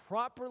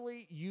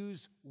properly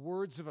use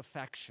words of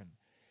affection,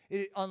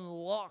 it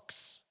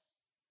unlocks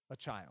a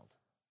child.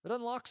 It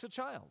unlocks a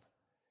child.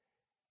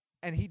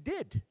 And he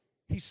did.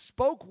 He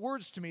spoke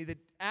words to me that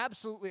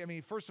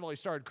absolutely, first of all, he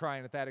started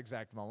crying at that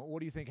exact moment. What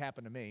do you think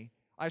happened to me?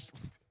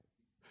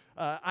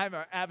 I'm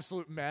an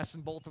absolute mess,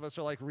 and both of us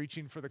are like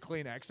reaching for the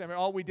Kleenex.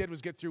 All we did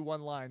was get through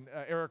one line,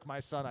 Eric, my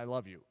son, I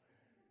love you.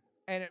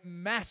 And it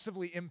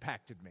massively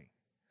impacted me.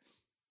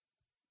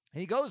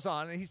 He goes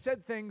on, and he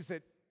said things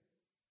that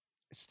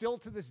still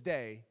to this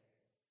day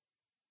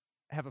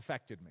have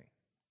affected me.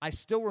 I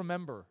still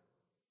remember,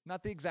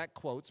 not the exact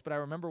quotes, but I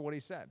remember what he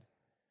said.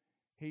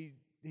 He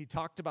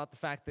talked about the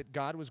fact that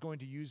God was going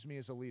to use me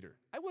as a leader.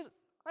 It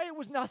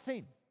was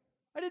nothing.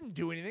 I didn't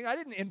do anything. I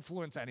didn't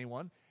influence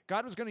anyone.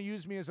 God was going to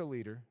use me as a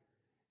leader,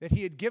 that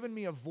he had given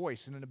me a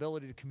voice and an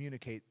ability to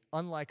communicate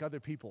unlike other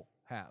people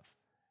have.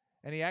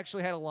 And he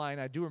actually had a line,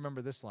 I do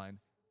remember this line,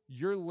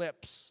 your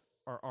lips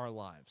are our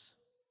lives.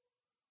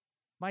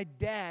 My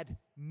dad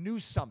knew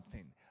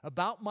something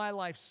about my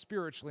life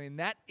spiritually, and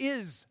that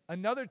is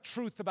another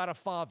truth about a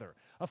father.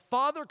 A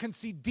father can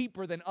see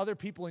deeper than other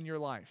people in your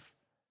life.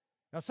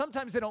 Now,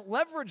 sometimes they don't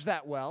leverage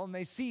that well, and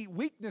they see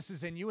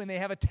weaknesses in you, and they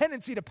have a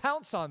tendency to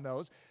pounce on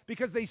those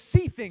because they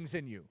see things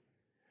in you.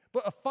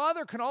 But a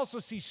father can also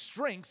see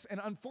strengths, and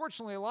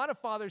unfortunately, a lot of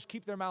fathers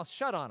keep their mouths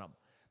shut on them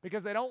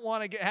because they don't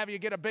want to have you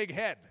get a big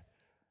head.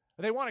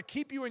 They want to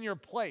keep you in your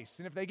place,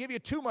 and if they give you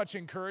too much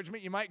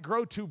encouragement, you might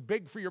grow too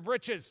big for your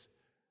britches.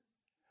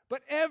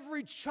 But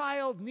every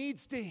child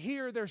needs to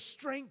hear their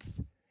strength.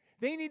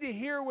 They need to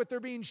hear what they're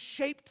being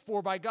shaped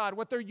for by God,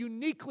 what they're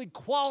uniquely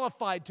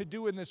qualified to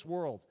do in this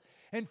world.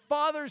 And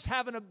fathers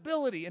have an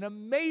ability, an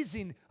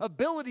amazing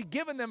ability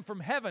given them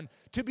from heaven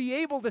to be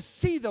able to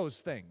see those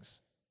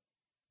things.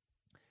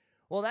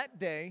 Well, that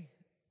day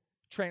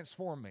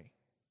transformed me.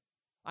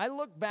 I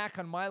look back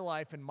on my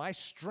life and my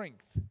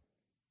strength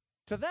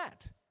to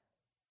that.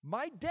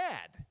 My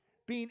dad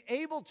being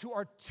able to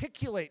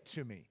articulate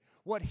to me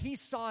what he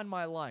saw in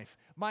my life.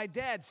 My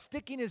dad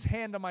sticking his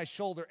hand on my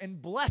shoulder and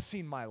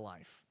blessing my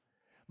life.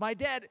 My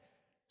dad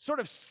sort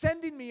of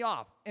sending me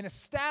off and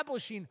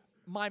establishing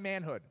my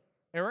manhood.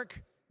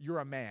 Eric, you're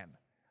a man.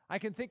 I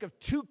can think of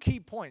 2 key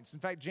points. In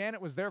fact,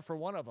 Janet was there for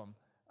one of them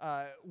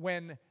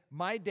when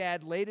my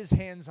dad laid his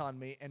hands on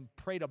me and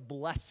prayed a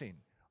blessing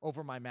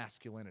over my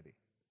masculinity.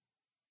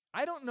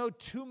 I don't know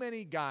too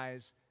many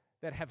guys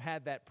that have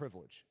had that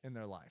privilege in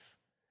their life,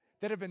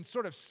 that have been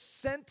sort of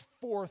sent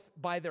forth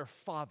by their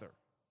father.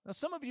 Now,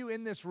 some of you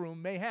in this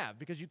room may have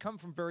because you come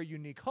from very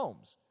unique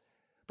homes.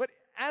 But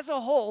as a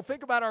whole,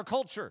 think about our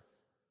culture.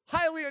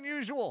 Highly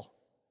unusual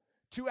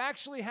to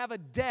actually have a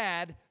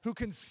dad who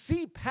can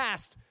see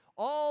past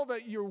all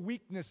your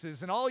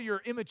weaknesses and all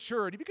your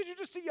immaturity because you're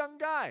just a young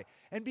guy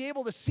and be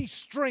able to see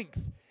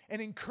strength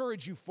and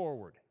encourage you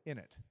forward in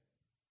it.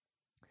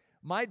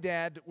 My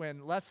dad,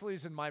 when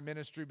Leslie's and my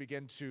ministry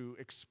began to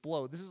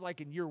explode, this is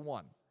like in year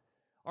 1.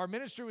 Our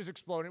ministry was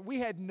exploding. We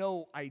had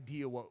no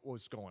idea what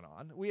was going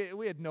on. We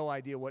had no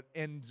idea what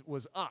end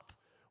was up.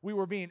 We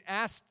were being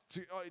asked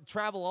to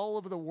travel all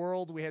over the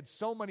world. We had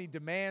so many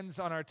demands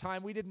on our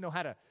time. We didn't know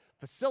how to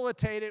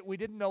facilitate it. We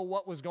didn't know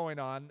what was going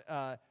on.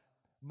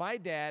 my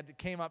dad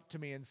came up to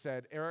me and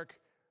said, Eric,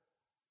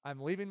 I'm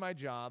leaving my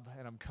job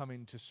and I'm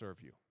coming to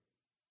serve you.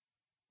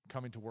 I'm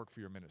coming to work for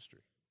your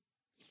ministry.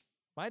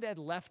 My dad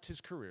left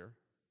his career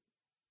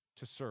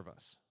to serve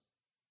us.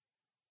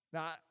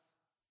 Now,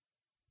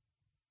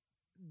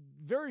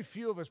 very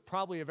few of us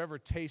probably have ever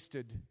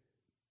tasted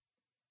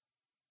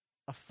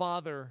a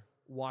father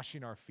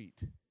washing our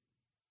feet.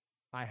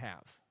 I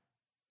have.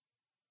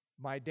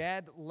 My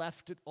dad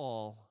left it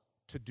all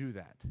to do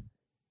that.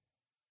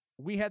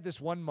 We had this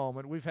one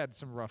moment. We've had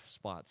some rough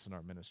spots in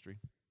our ministry.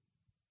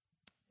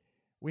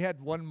 We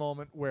had one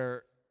moment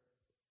where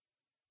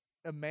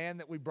a man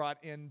that we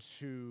brought in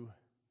to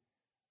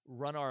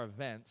run our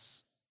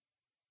events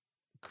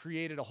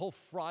created a whole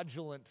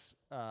fraudulent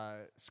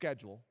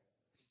schedule.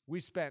 We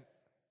spent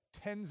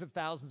tens of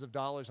thousands of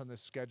dollars on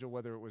this schedule,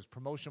 whether it was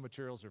promotional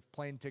materials or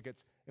plane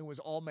tickets. It was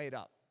all made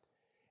up.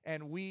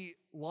 And we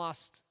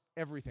lost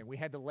everything. We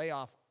had to lay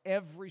off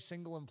every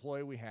single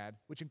employee we had,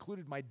 which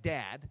included my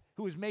dad,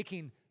 who was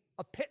making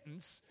a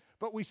pittance,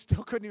 but we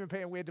still couldn't even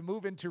pay him. We had to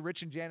move into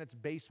Rich and Janet's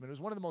basement. It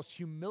was one of the most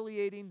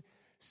humiliating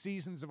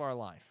seasons of our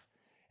life.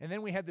 And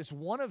then we had this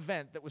one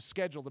event that was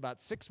scheduled about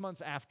 6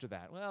 months after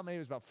that. Well, maybe it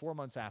was about 4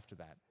 months after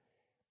that.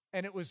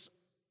 And it was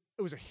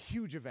a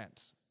huge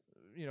event.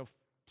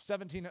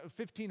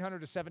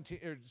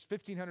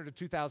 1,500 to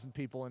 2,000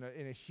 people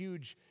in a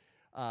huge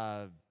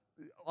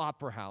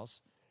opera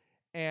house,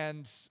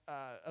 and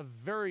a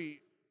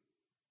very,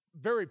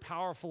 very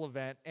powerful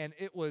event, and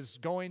it was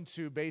going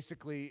to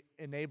basically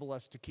enable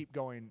us to keep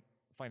going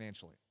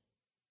financially.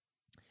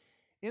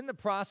 In the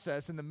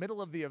process, in the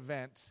middle of the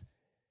event,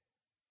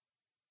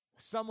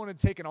 someone had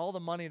taken all the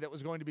money that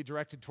was going to be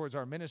directed towards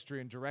our ministry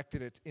and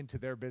directed it into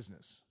their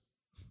business.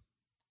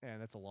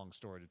 And that's a long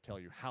story to tell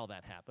you how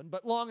that happened.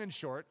 But long and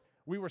short,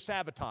 we were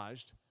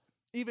sabotaged,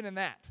 even in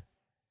that.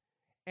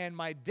 And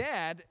my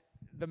dad,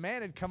 the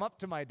man had come up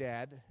to my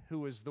dad, who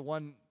was the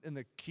one in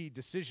the key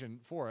decision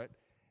for it,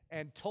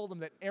 and told him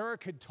that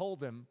Eric had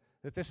told him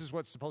that this is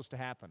what's supposed to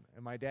happen.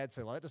 And my dad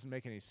said, well, that doesn't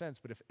make any sense,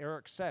 but if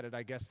Eric said it,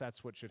 I guess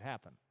that's what should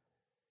happen.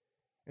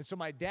 And so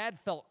my dad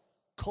felt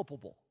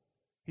culpable.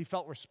 He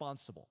felt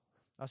responsible.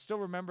 I still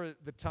remember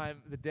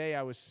the day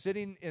I was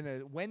sitting in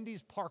a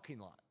Wendy's parking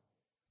lot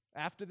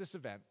after this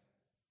event.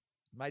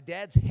 My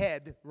dad's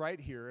head right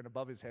here, and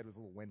above his head was a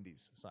little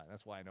Wendy's sign.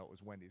 That's why I know it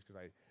was Wendy's,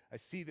 because I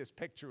see this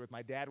picture with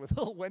my dad with a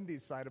little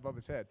Wendy's sign above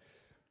his head.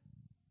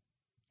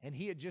 And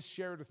he had just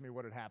shared with me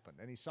what had happened,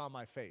 and he saw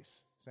my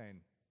face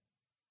saying,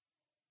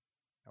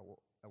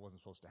 that wasn't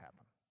supposed to happen.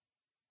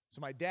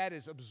 So my dad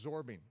is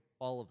absorbing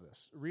all of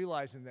this,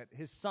 realizing that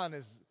his son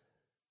is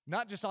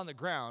not just on the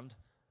ground,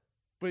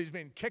 but he's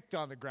being kicked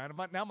on the ground.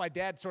 Now my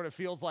dad sort of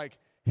feels like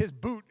his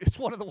boot is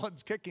one of the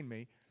ones kicking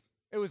me.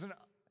 It was an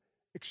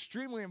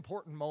extremely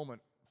important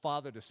moment,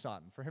 father to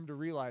son, for him to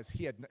realize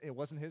it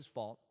wasn't his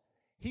fault.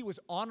 He was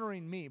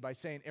honoring me by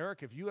saying,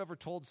 Eric, if you ever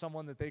told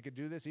someone that they could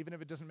do this, even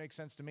if it doesn't make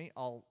sense to me,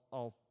 I'll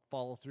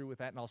follow through with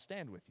that and I'll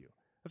stand with you.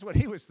 That's what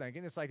he was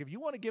thinking. It's like, if you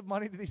want to give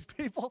money to these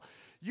people,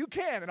 you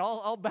can, and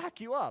I'll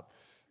back you up.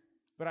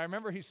 But I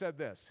remember he said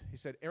this. He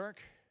said,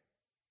 Eric,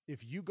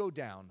 if you go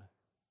down,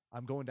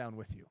 I'm going down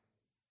with you.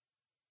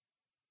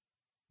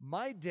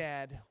 My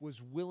dad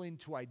was willing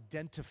to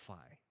identify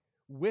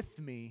with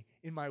me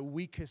in my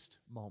weakest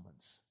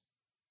moments.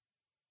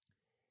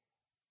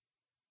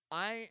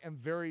 I am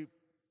very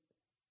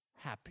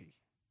happy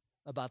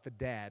about the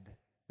dad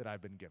that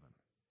I've been given.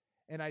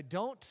 And I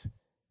don't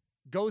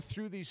go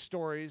through these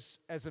stories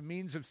as a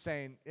means of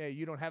saying, hey,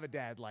 you don't have a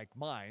dad like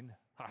mine.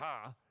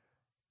 Ha-ha.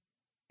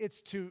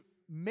 It's to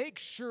make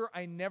sure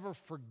I never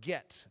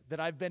forget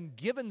that I've been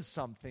given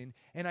something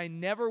and I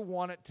never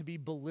want it to be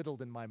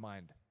belittled in my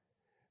mind.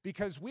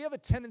 Because we have a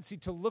tendency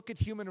to look at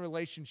human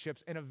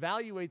relationships and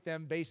evaluate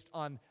them based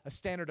on a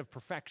standard of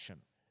perfection.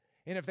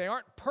 And if they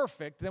aren't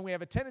perfect, then we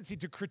have a tendency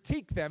to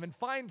critique them and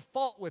find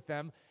fault with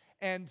them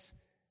and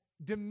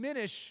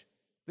diminish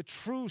the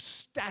true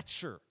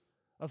stature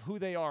of who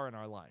they are in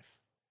our life.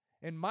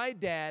 And my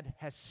dad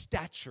has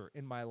stature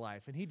in my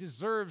life, and he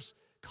deserves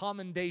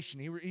commendation.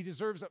 He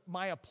deserves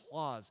my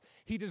applause.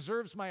 He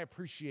deserves my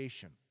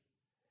appreciation.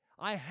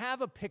 I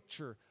have a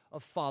picture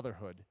of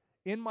fatherhood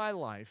in my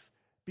life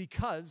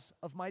because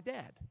of my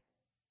dad.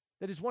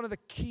 That is one of the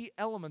key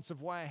elements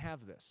of why I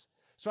have this.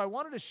 So I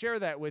wanted to share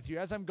that with you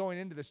as I'm going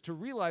into this, to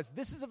realize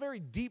this is a very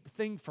deep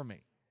thing for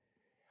me.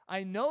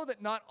 I know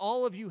that not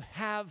all of you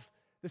have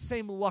the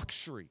same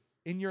luxury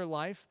in your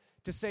life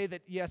to say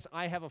that, yes,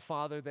 I have a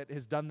father that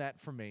has done that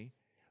for me.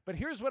 But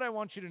here's what I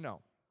want you to know.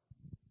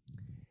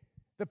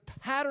 The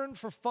pattern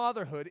for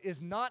fatherhood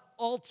is not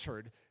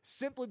altered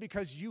simply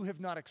because you have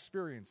not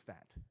experienced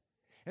that.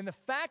 And the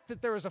fact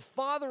that there is a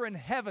Father in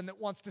heaven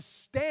that wants to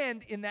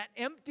stand in that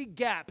empty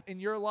gap in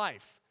your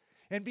life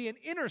and be an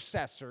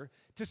intercessor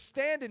to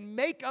stand and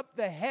make up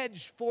the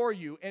hedge for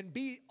you and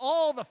be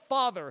all the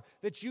father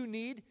that you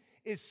need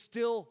is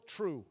still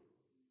true.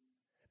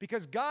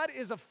 Because God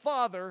is a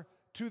father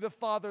to the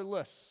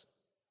fatherless.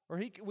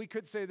 Or we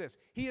could say this.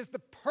 He is the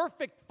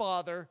perfect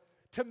father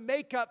to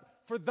make up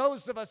for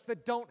those of us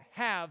that don't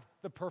have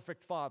the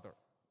perfect Father.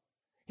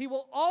 He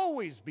will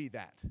always be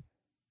that.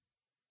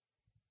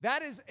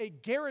 That is a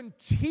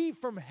guarantee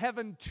from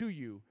heaven to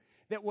you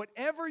that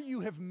whatever you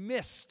have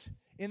missed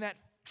in that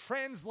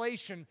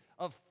translation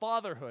of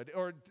fatherhood,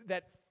 or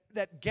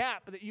that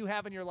gap that you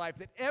have in your life,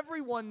 that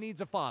everyone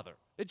needs a father.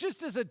 It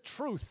just is a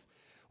truth.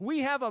 We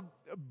have a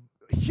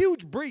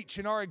huge breach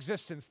in our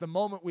existence the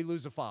moment we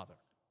lose a father.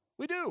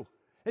 We do.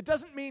 It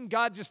doesn't mean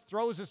God just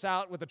throws us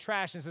out with the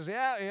trash and says,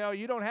 yeah,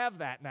 you don't have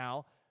that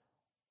now.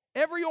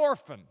 Every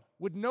orphan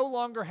would no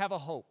longer have a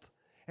hope.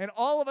 And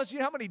all of us, you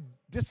know how many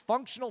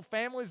dysfunctional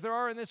families there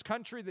are in this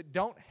country that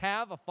don't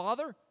have a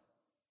father?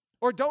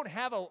 Or don't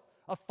have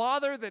a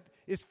father that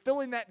is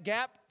filling that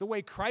gap the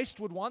way Christ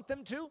would want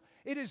them to?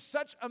 It is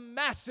such a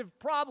massive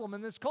problem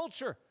in this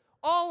culture.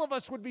 All of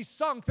us would be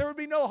sunk. There would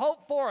be no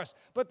hope for us.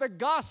 But the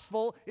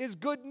gospel is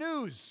good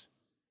news,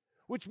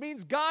 which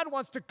means God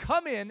wants to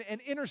come in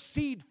and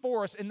intercede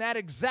for us in that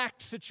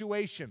exact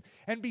situation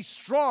and be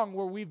strong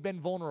where we've been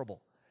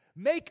vulnerable.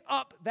 Make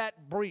up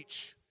that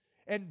breach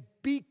and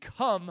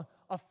become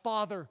a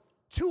father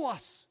to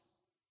us.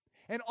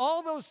 And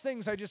all those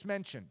things I just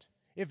mentioned,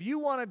 if you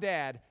want a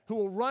dad who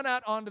will run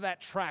out onto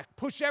that track,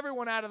 push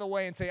everyone out of the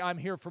way and say, I'm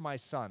here for my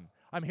son,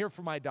 I'm here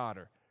for my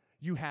daughter,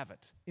 you have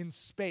it in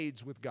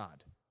spades with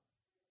God.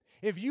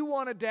 If you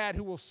want a dad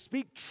who will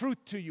speak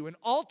truth to you and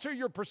alter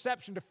your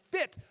perception to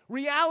fit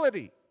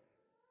reality,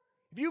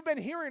 if you've been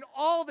hearing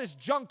all this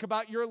junk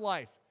about your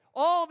life,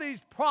 all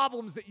these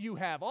problems that you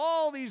have,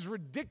 all these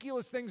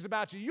ridiculous things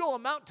about you, you'll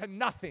amount to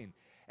nothing,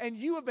 and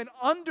you have been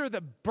under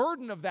the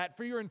burden of that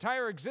for your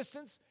entire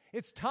existence,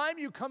 it's time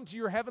you come to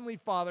your Heavenly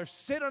Father,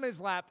 sit on His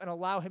lap, and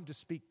allow Him to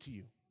speak to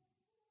you.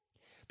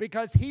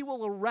 Because He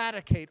will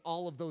eradicate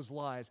all of those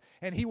lies,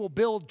 and He will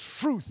build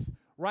truth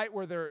right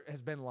where there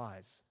has been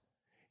lies.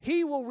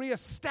 He will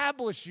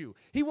reestablish you.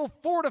 He will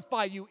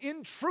fortify you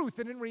in truth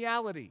and in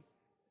reality.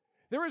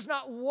 There is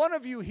not one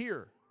of you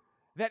here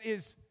that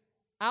is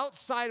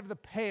outside of the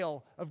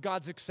pale of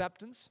God's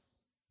acceptance,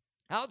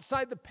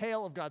 outside the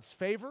pale of God's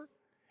favor,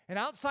 and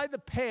outside the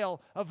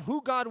pale of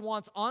who God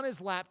wants on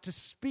His lap to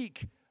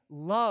speak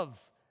love,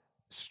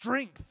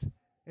 strength,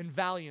 and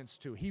valiance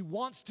to. He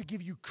wants to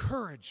give you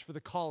courage for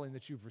the calling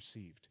that you've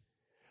received.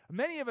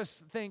 Many of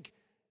us think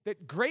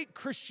that great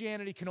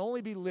Christianity can only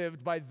be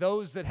lived by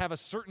those that have a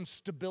certain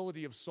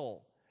stability of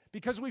soul,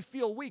 because we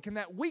feel weak, and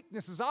that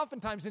weakness is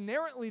oftentimes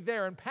inherently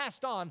there and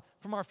passed on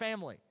from our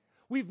family.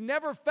 We've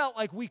never felt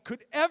like we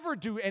could ever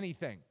do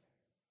anything.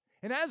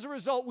 And as a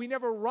result, we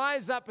never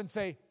rise up and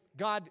say,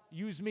 God,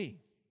 use me,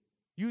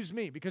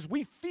 because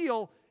we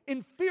feel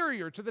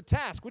inferior to the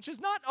task, which is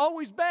not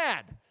always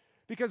bad,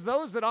 because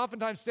those that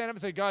oftentimes stand up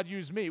and say, God,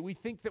 use me, we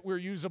think that we're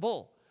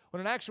usable.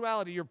 When in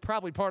actuality, you're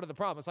probably part of the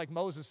problem. It's like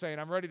Moses saying,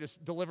 I'm ready to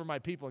deliver my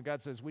people. And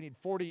God says, we need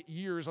 40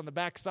 years on the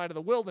backside of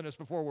the wilderness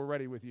before we're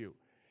ready with you.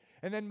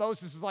 And then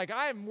Moses is like,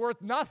 I am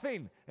worth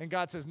nothing. And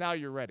God says, now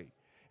you're ready.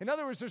 In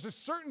other words, there's a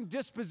certain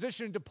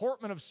disposition and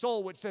deportment of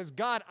soul which says,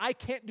 God, I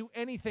can't do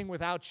anything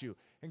without you.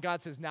 And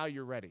God says, now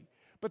you're ready.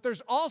 But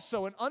there's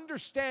also an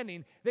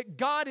understanding that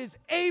God is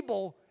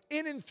able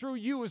in and through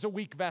you as a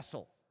weak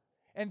vessel.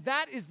 And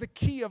that is the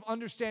key of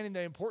understanding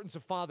the importance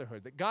of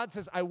fatherhood. That God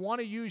says, I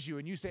want to use you.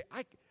 And you say,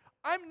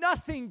 I'm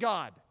nothing,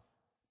 God.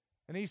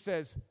 And He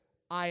says,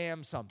 I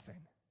am something.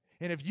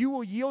 And if you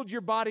will yield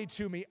your body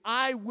to me,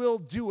 I will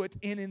do it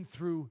in and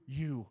through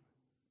you.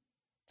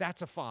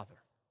 That's a father.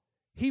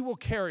 He will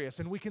carry us,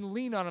 and we can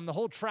lean on Him the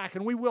whole track,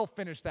 and we will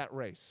finish that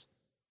race.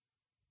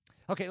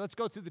 Okay, let's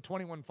go through the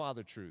 21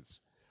 father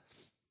truths.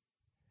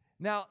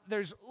 Now,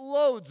 there's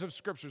loads of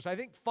scriptures. I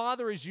think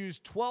father is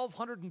used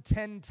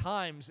 1,210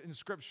 times in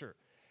Scripture.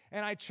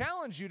 And I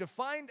challenge you to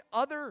find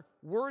other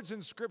words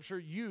in Scripture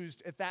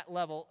used at that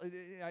level.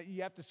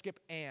 You have to skip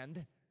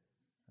and,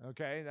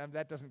 okay?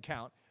 That doesn't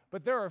count.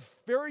 But there are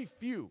very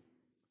few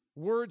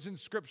words in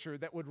Scripture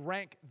that would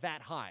rank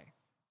that high,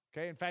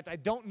 okay? In fact, I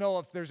don't know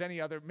if there's any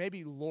other.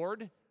 Maybe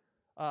Lord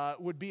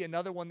would be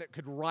another one that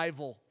could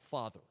rival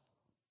Father.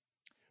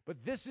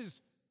 But this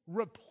is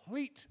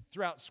replete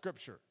throughout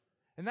Scripture.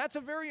 And that's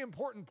a very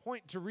important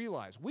point to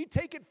realize. We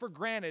take it for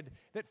granted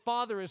that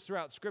Father is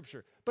throughout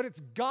Scripture, but it's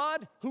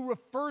God who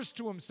refers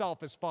to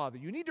Himself as Father.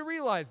 You need to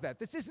realize that.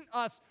 This isn't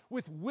us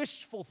with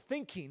wishful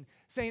thinking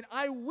saying,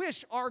 I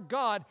wish our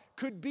God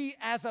could be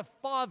as a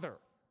father,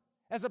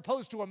 as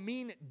opposed to a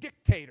mean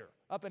dictator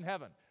up in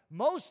heaven.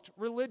 Most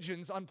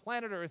religions on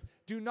planet Earth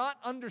do not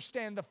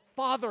understand the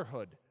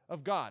fatherhood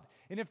of God.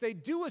 And if they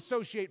do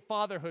associate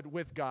fatherhood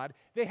with God,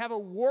 they have a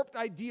warped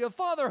idea of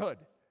fatherhood.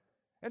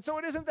 And so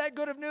it isn't that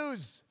good of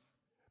news.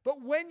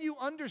 But when you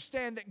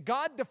understand that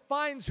God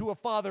defines who a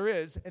father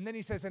is, and then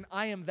He says, and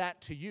I am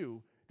that to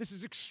you, this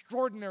is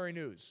extraordinary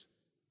news.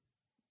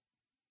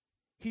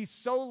 He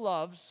so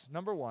loves,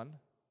 number one,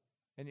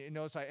 and you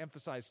notice I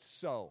emphasized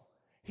so.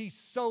 He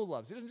so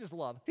loves. He doesn't just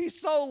love. He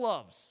so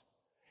loves.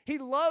 He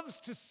loves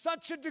to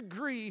such a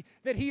degree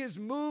that He is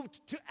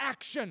moved to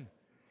action.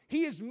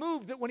 He is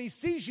moved that when he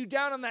sees you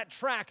down on that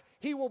track,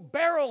 he will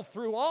barrel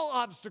through all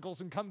obstacles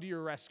and come to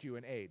your rescue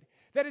and aid.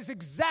 That is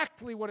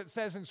exactly what it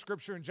says in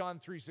Scripture in John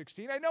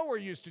 3:16. I know we're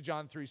used to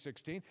John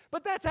 3:16,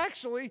 but that's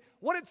actually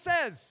what it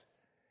says.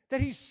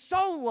 That he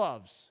so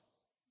loves,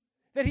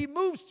 that he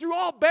moves through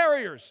all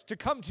barriers to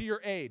come to your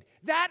aid.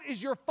 That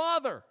is your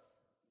Father.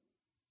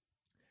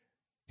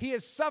 He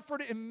has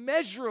suffered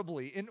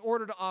immeasurably in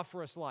order to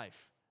offer us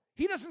life.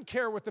 He doesn't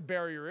care what the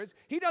barrier is.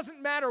 He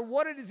doesn't matter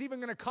what it is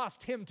even going to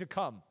cost him to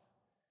come.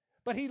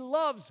 But he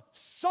loves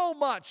so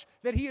much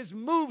that he is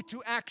moved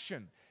to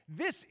action.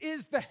 This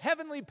is the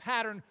heavenly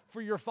pattern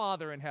for your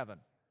Father in heaven.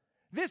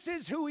 This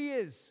is who he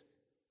is.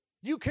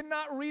 You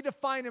cannot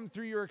redefine him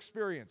through your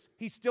experience.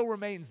 He still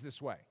remains this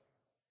way.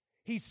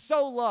 He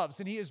so loves,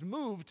 and he is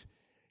moved,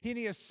 and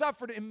he has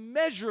suffered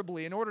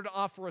immeasurably in order to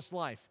offer us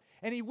life.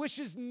 And he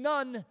wishes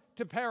none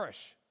to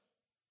perish.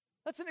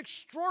 That's an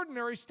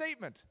extraordinary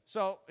statement.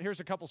 So here's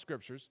a couple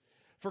scriptures.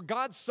 For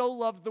God so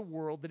loved the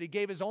world that he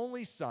gave his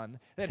only Son,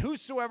 that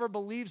whosoever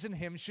believes in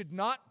him should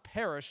not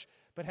perish,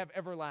 but have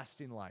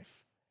everlasting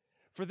life.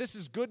 For this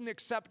is good and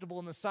acceptable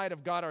in the sight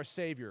of God our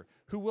Savior,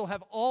 who will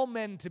have all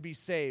men to be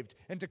saved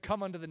and to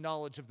come unto the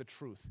knowledge of the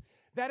truth.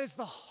 That is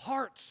the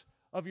heart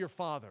of your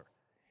Father.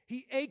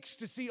 He aches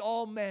to see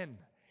all men.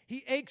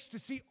 He aches to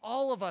see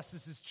all of us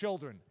as his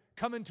children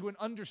come into an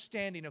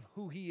understanding of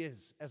who he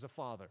is as a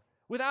Father,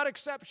 without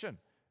exception.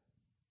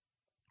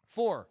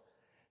 4,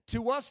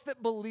 to us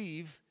that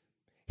believe,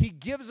 he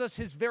gives us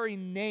his very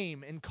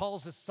name and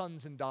calls us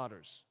sons and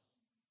daughters.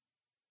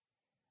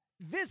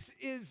 This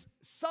is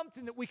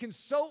something that we can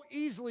so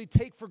easily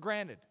take for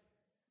granted.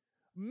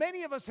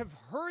 Many of us have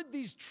heard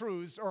these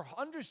truths or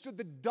understood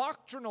the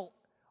doctrinal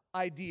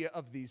idea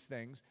of these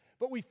things,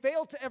 but we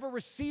fail to ever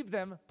receive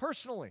them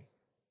personally.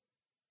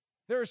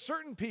 There are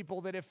certain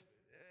people that if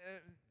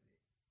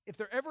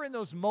they're ever in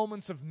those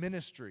moments of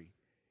ministry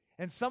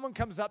and someone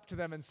comes up to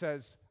them and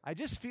says, I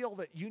just feel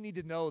that you need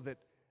to know that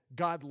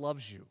God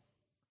loves you,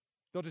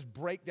 they'll just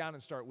break down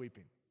and start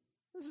weeping.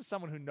 This is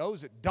someone who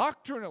knows it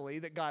doctrinally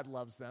that God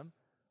loves them.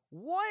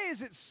 Why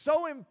is it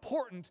so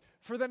important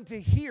for them to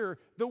hear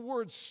the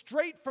words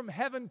straight from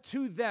heaven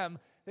to them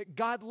that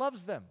God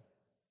loves them?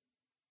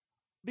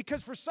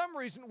 Because for some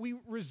reason we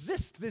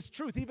resist this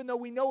truth even though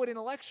we know it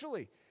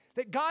intellectually.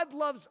 That God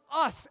loves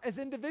us as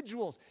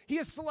individuals. He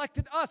has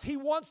selected us. He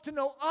wants to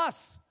know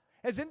us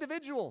as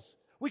individuals.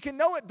 We can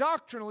know it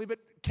doctrinally, but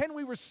can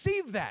we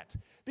receive that?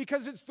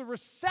 Because it's the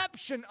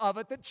reception of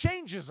it that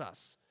changes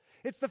us.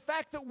 It's the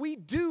fact that we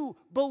do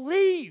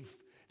believe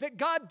that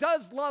God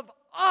does love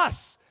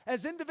us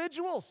as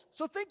individuals.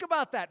 So think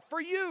about that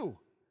for you.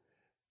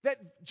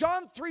 That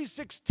John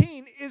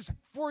 3:16 is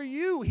for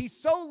you. He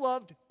so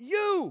loved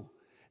you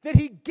that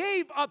he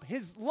gave up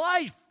his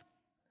life.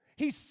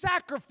 He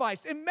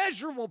sacrificed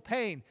immeasurable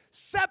pain,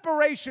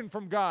 separation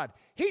from God.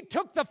 He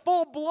took the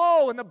full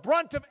blow and the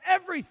brunt of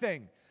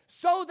everything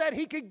so that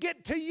he could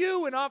get to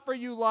you and offer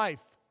you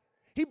life.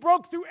 He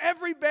broke through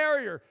every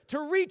barrier to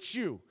reach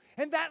you.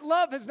 And that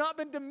love has not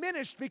been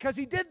diminished because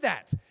he did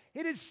that.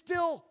 It is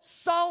still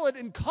solid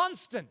and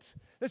constant.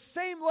 The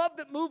same love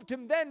that moved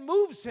him then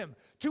moves him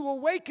to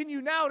awaken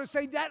you now to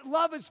say that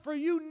love is for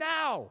you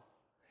now.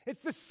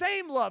 It's the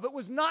same love. It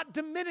was not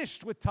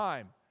diminished with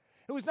time.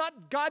 It was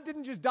not, God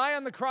didn't just die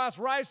on the cross,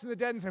 rise from the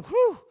dead and say,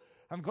 whew,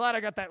 I'm glad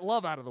I got that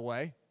love out of the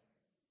way.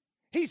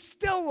 He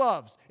still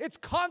loves. It's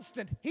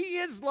constant. He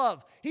is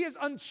love. He is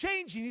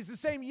unchanging. He's the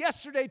same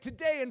yesterday,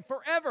 today, and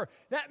forever.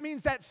 That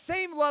means that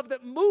same love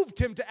that moved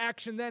him to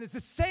action then is the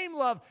same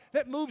love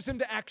that moves him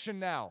to action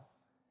now.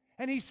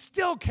 And he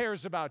still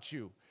cares about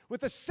you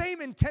with the same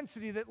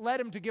intensity that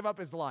led him to give up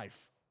his life.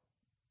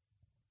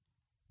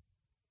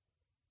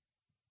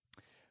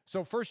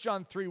 So 1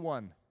 John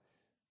 3:1.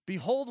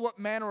 Behold what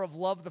manner of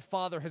love the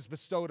Father has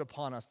bestowed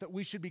upon us, that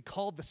we should be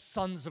called the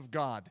sons of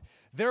God.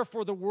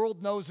 Therefore the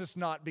world knows us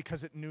not,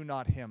 because it knew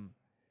not him.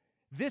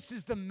 This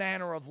is the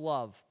manner of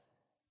love,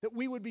 that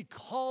we would be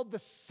called the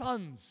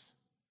sons.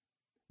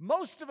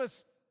 Most of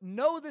us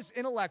know this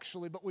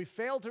intellectually, but we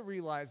fail to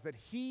realize that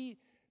he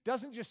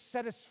doesn't just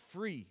set us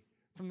free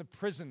from the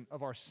prison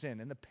of our sin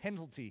and the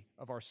penalty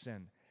of our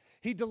sin.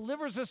 He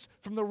delivers us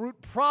from the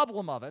root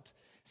problem of it,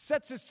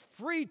 sets us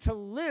free to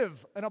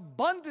live an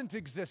abundant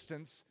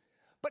existence,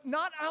 but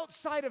not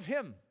outside of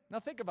him. Now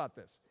think about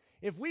this.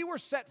 If we were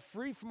set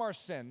free from our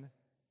sin,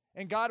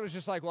 and God was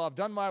just like, well, I've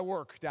done my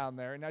work down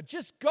there, now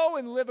just go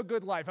and live a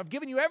good life. I've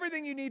given you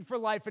everything you need for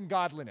life and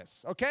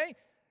godliness, okay?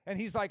 And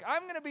he's like,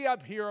 I'm going to be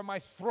up here on my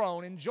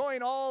throne,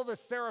 enjoying all the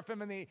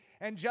seraphim and the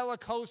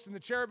angelic host and the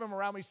cherubim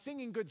around me,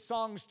 singing good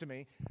songs to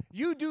me.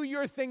 You do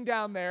your thing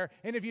down there,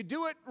 and if you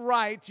do it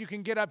right, you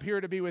can get up here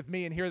to be with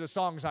me and hear the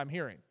songs I'm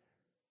hearing.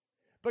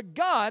 But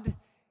God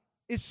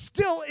is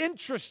still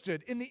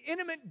interested in the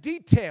intimate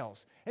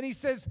details. And he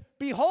says,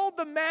 behold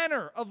the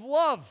manner of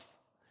love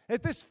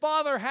that this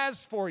Father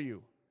has for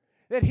you,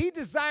 that he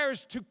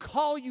desires to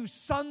call you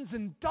sons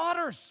and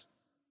daughters,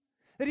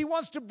 that he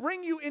wants to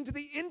bring you into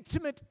the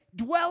intimate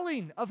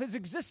dwelling of his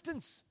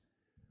existence.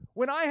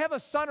 When I have a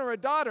son or a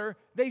daughter,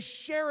 they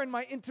share in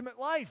my intimate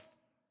life.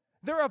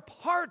 They're a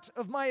part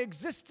of my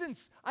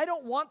existence. I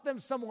don't want them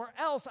somewhere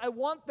else. I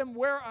want them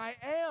where I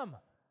am.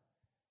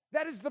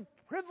 That is the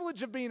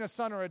privilege of being a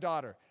son or a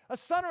daughter. A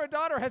son or a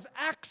daughter has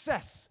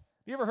access.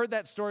 You ever heard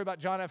that story about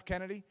John F.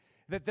 Kennedy?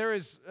 That there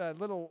is a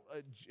little,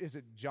 is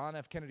it John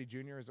F. Kennedy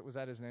Jr.? Was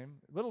that his name?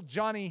 Little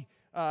Johnny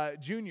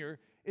Jr.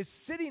 is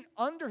sitting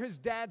under his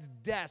dad's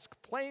desk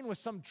playing with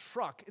some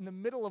truck in the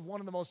middle of one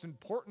of the most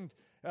important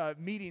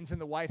meetings in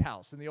the White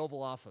House, in the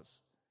Oval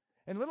Office.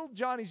 And little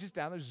Johnny's just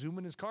down there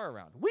zooming his car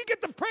around. We get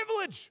the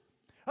privilege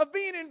of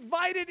being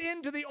invited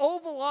into the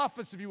Oval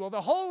Office, if you will, the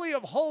Holy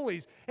of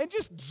Holies, and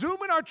just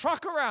zooming our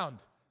truck around.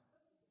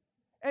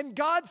 And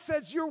God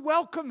says, you're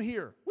welcome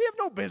here. We have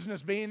no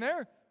business being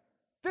there.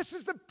 This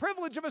is the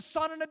privilege of a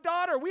son and a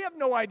daughter. We have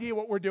no idea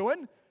what we're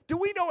doing. Do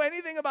we know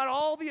anything about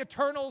all the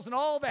eternals and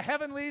all the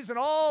heavenlies and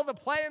all the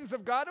plans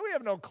of God? We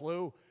have no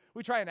clue.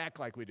 We try and act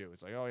like we do.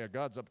 It's like, oh yeah,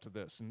 God's up to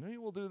this, and he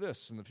will do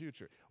this in the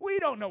future. We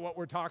don't know what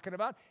we're talking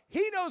about.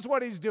 He knows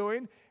what he's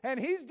doing, and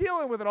he's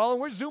dealing with it all, and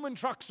we're zooming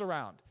trucks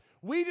around.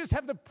 We just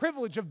have the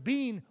privilege of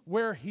being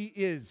where he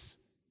is.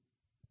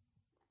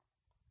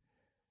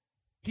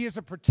 He is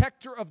a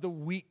protector of the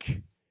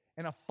weak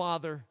and a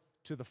father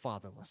to the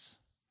fatherless.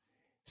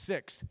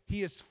 6,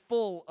 he is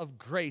full of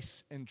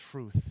grace and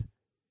truth.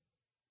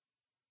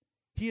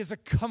 He is a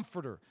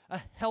comforter, a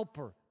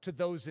helper to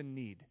those in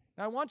need.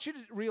 Now, I want you to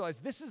realize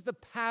this is the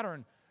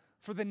pattern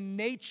for the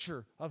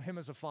nature of him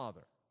as a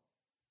father.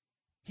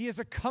 He is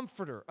a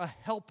comforter, a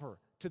helper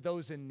to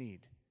those in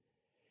need.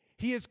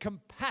 He is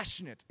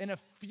compassionate and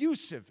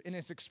effusive in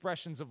his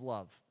expressions of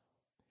love.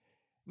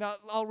 Now,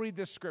 I'll read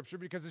this scripture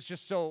because it's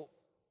just so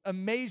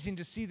amazing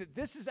to see that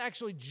this is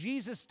actually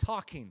Jesus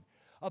talking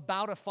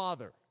about a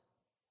father.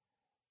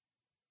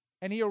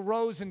 And he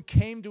arose and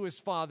came to his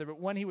father, but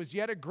when he was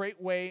yet a great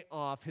way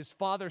off, his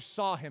father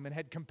saw him and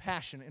had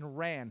compassion and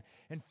ran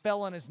and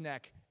fell on his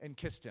neck and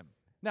kissed him.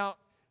 Now,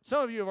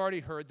 some of you have already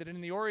heard that in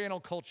the Oriental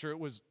culture, it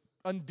was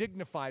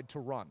undignified to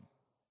run.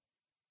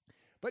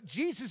 But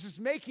Jesus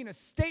is making a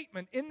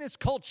statement in this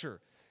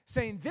culture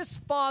saying this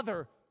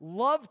father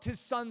loved his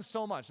son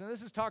so much. And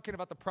this is talking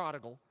about the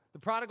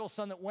prodigal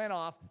son that went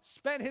off,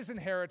 spent his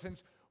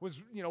inheritance,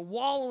 was,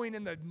 wallowing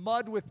in the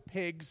mud with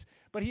pigs,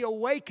 but he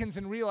awakens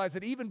and realizes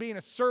that even being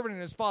a servant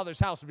in his father's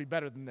house would be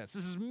better than this.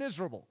 This is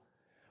miserable.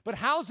 But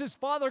how's his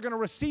father going to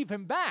receive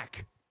him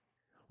back?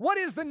 What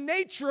is the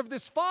nature of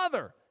this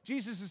father?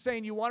 Jesus is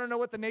saying, you want to know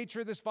what the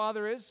nature of this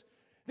father is?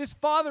 This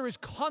father is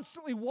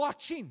constantly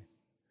watching.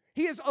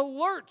 He is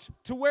alert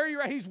to where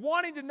you're at. He's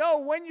wanting to know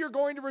when you're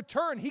going to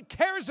return. He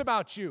cares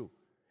about you.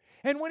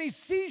 And when he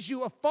sees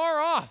you afar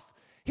off,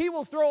 he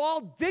will throw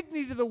all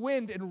dignity to the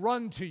wind and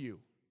run to you.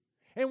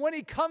 And when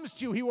he comes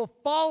to you, he will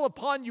fall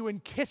upon you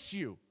and kiss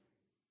you.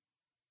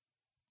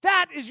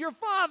 That is your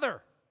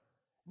father.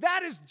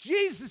 That is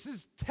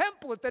Jesus'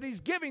 template that he's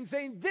giving,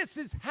 saying this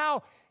is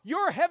how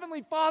your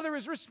heavenly Father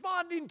is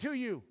responding to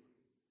you.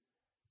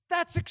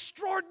 That's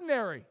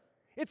extraordinary.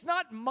 It's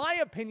not my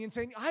opinion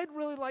saying, I'd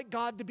really like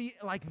God to be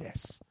like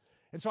this.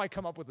 And so I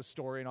come up with a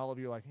story, and all of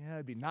you are like, yeah,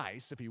 it'd be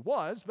nice if he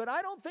was, but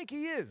I don't think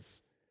he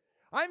is.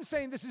 I'm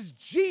saying this is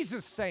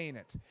Jesus saying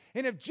it.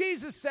 And if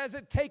Jesus says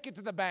it, take it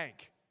to the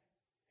bank.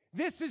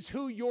 This is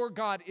who your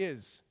God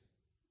is.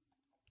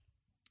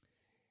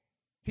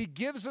 He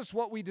gives us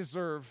what we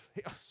deserve.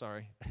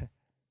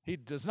 He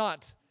does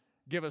not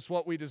give us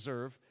what we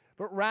deserve,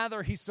 but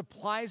rather he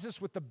supplies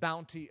us with the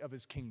bounty of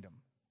his kingdom.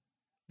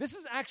 This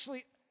is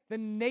actually the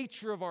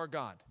nature of our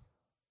God.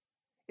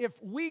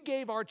 If we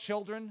gave our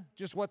children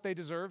just what they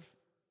deserve,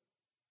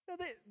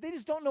 they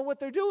just don't know what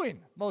they're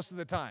doing most of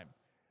the time.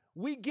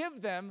 We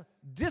give them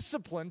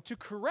discipline to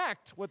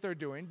correct what they're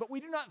doing, but we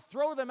do not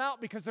throw them out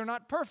because they're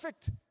not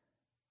perfect.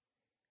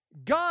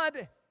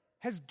 God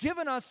has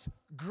given us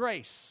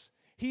grace.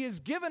 He has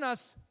given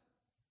us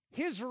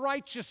his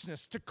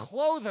righteousness to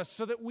clothe us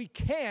so that we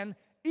can,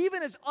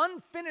 even as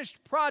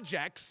unfinished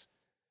projects,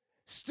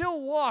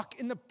 still walk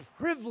in the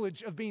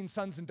privilege of being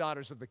sons and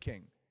daughters of the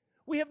King.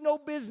 We have no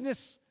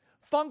business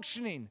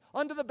functioning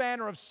under the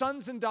banner of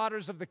sons and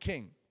daughters of the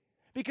King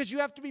because you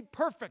have to be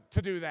perfect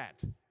to do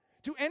that.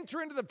 To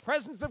enter into the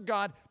presence of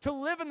God, to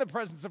live in the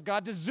presence of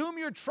God, to zoom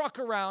your truck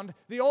around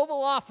the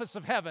Oval Office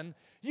of heaven,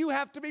 you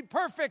have to be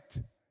perfect.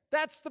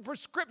 That's the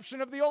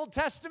prescription of the Old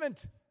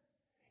Testament.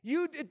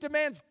 It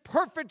demands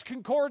perfect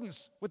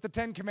concordance with the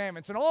Ten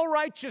Commandments and all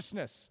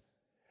righteousness.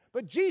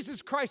 But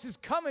Jesus Christ has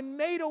come and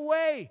made a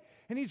way,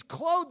 and he's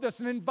clothed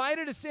us and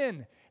invited us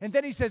in. And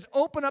then he says,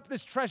 open up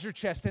this treasure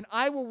chest, and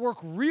I will work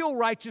real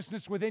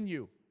righteousness within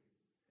you.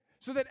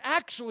 So that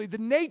actually the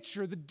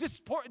nature, the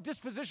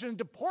disposition and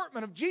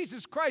deportment of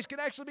Jesus Christ can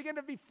actually begin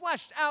to be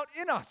fleshed out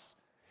in us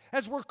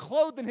as we're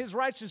clothed in his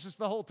righteousness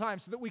the whole time,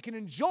 so that we can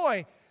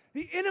enjoy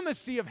the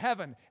intimacy of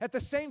heaven, at the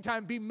same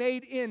time be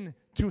made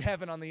into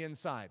heaven on the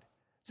inside.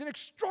 It's an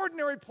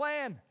extraordinary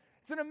plan.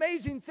 It's an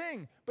amazing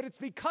thing, but it's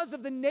because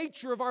of the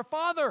nature of our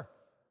Father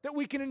that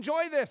we can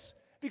enjoy this.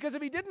 Because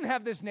if he didn't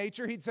have this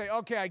nature, he'd say,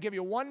 okay, I give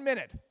you 1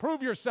 minute.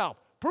 Prove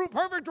yourself.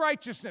 perfect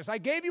righteousness. I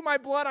gave you my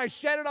blood. I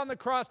shed it on the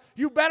cross.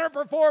 You better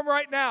perform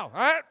right now.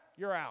 All right?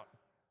 You're out.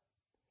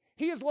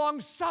 He is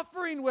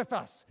long-suffering with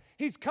us.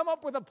 He's come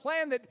up with a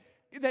plan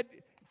that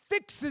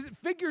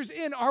figures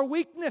in our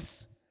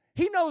weakness.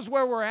 He knows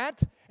where we're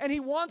at, and he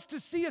wants to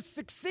see us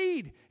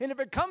succeed. And if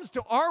it comes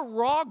to our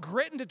raw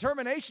grit and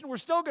determination, we're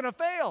still going to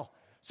fail.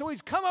 So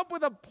he's come up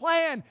with a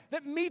plan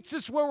that meets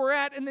us where we're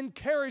at and then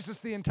carries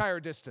us the entire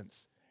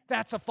distance.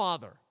 That's a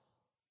father.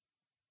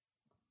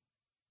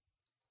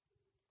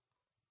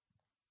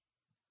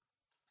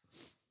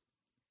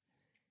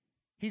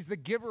 He's the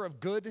giver of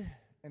good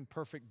and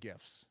perfect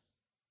gifts.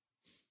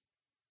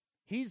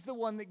 He's the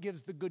one that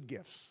gives the good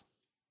gifts,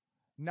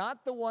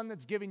 not the one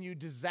that's giving you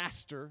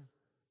disaster.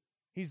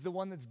 He's the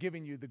one that's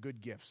giving you the good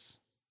gifts.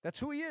 That's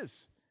who he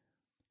is.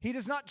 He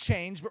does not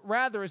change, but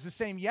rather is the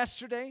same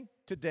yesterday,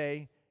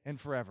 today, and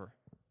forever.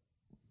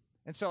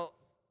 And so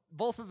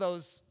both of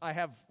those, I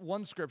have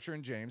one scripture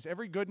in James.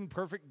 Every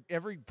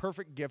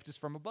perfect gift is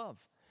from above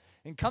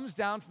and comes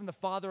down from the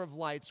Father of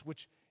lights,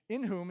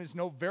 in whom is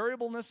no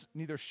variableness,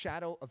 neither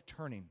shadow of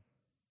turning.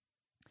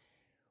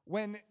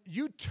 When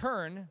you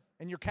turn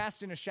and you're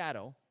casting a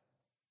shadow,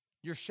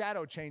 your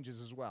shadow changes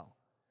as well.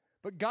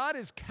 But God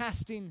is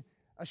casting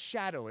a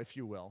shadow, if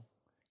you will,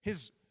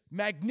 his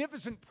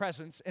magnificent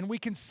presence, and we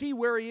can see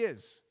where he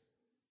is.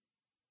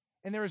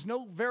 And there is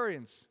no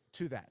variance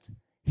to that.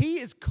 He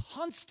is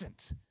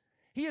constant.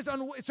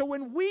 So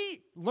when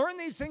we learn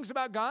these things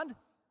about God,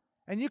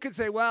 and you could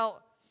say,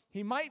 well,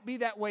 he might be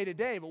that way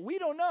today, but we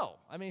don't know.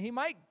 I mean, he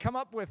might come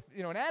up with,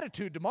 an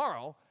attitude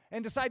tomorrow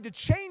and decide to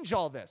change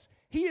all this.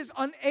 He is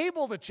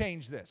unable to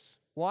change this.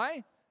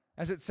 Why?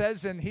 As it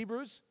says in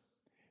Hebrews,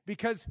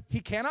 because he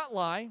cannot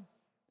lie,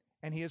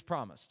 and he has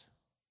promised.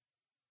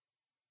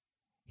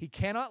 He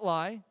cannot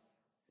lie,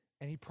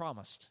 and he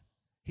promised.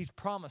 He's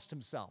promised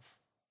himself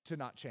to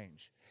not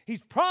change.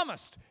 He's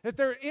promised that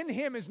there in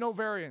him is no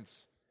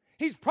variance.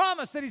 He's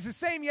promised that he's the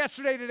same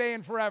yesterday, today,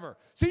 and forever.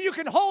 So you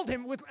can hold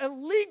him with a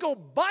legal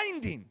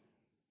binding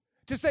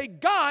to say,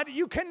 God,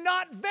 you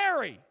cannot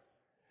vary.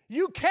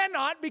 You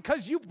cannot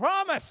because you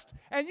promised,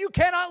 and you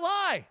cannot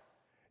lie.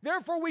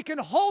 Therefore, we can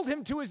hold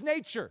him to his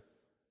nature.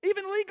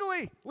 Even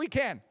legally, we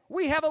can.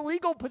 We have a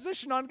legal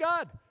position on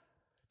God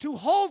to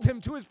hold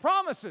him to his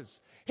promises.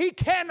 He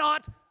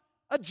cannot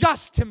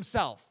adjust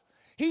himself.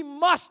 He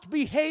must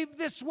behave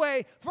this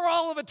way for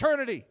all of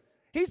eternity.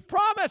 He's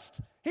promised.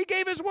 He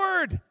gave his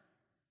word.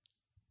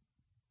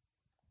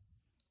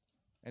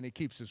 And he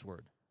keeps his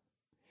word.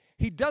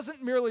 He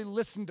doesn't merely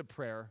listen to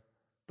prayer,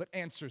 but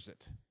answers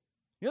it.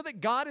 You know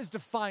that God is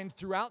defined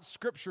throughout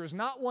Scripture as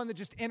not one that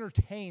just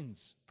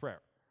entertains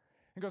prayer.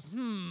 And goes,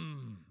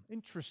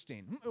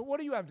 interesting. What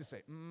do you have to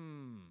say?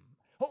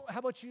 Oh, how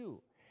about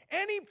you?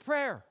 Any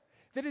prayer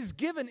that is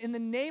given in the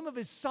name of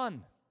his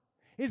Son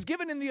is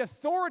given in the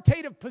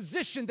authoritative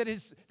position that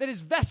is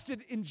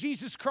vested in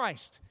Jesus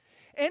Christ.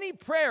 Any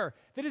prayer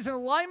that is in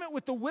alignment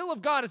with the will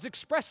of God is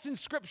expressed in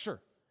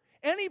Scripture.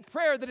 Any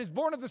prayer that is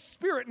born of the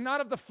Spirit and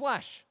not of the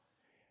flesh.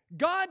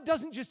 God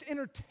doesn't just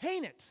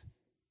entertain it.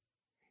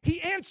 He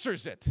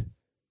answers it.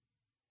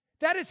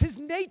 That is his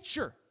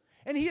nature.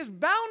 And he has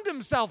bound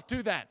himself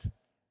to that.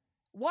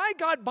 Why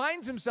God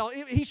binds himself?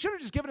 He should have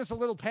just given us a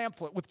little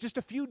pamphlet with just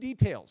a few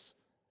details.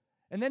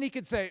 And then he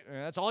could say,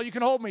 that's all you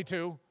can hold me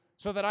to,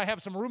 so that I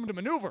have some room to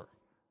maneuver.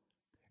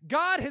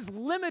 God has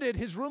limited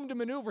his room to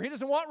maneuver. He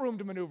doesn't want room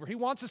to maneuver. He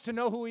wants us to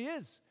know who he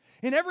is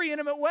in every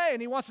intimate way.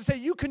 And he wants to say,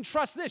 you can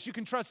trust this, you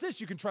can trust this,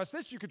 you can trust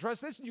this, you can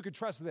trust this, and you can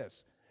trust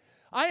this.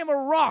 I am a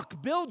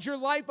rock. Build your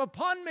life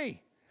upon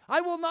me.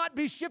 I will not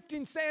be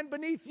shifting sand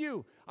beneath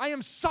you. I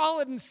am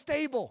solid and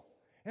stable.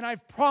 And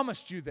I've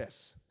promised you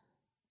this.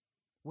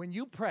 When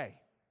you pray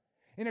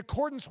in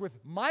accordance with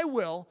my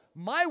will,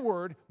 my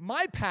word,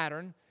 my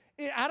pattern,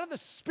 out of the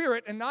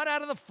Spirit and not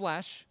out of the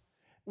flesh,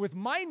 with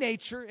my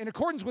nature, in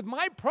accordance with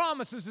my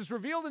promises as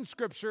revealed in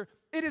Scripture,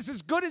 it is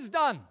as good as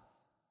done.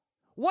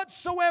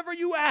 Whatsoever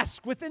you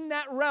ask within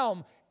that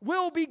realm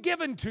will be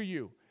given to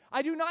you.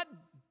 I do not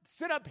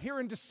sit up here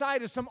and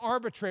decide as some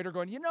arbitrator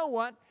going, you know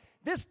what?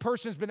 This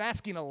person has been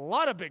asking a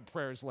lot of big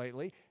prayers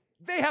lately.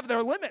 They have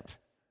their limit.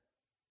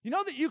 You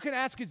know that you can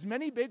ask as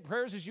many big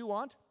prayers as you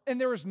want, and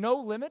there is no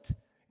limit?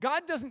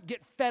 God doesn't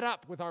get fed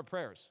up with our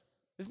prayers.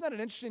 Isn't that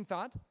an interesting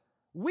thought?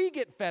 We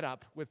get fed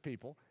up with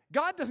people.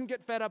 God doesn't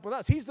get fed up with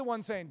us. He's the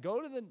one saying, go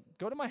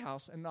to my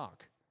house and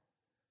knock.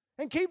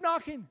 And keep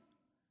knocking.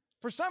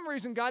 For some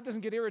reason, God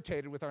doesn't get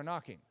irritated with our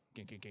knocking.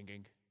 Ging, ging, ging,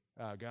 ging.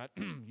 God,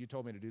 you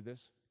told me to do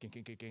this. Ging,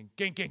 ging, ging, ging.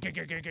 Ging, ging, ging,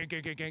 ging, ging,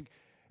 ging, ging, ging.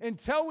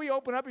 Until we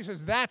open up, he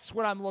says, that's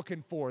what I'm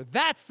looking for.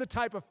 That's the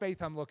type of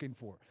faith I'm looking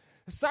for.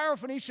 The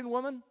Syrophoenician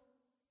woman,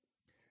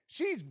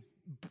 she's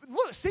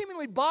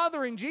seemingly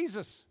bothering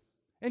Jesus.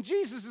 And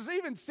Jesus is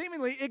even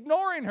seemingly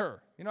ignoring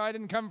her. I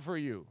didn't come for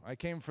you. I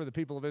came for the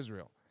people of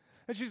Israel.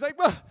 And she's like,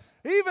 well,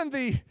 even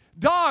the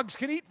dogs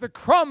can eat the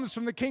crumbs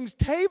from the king's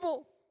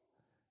table.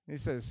 And he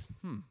says,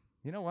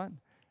 you know what?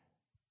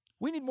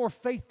 We need more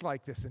faith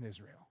like this in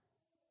Israel.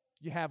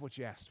 You have what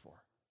you asked for.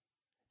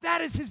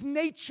 That is his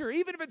nature,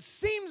 even if it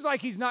seems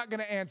like he's not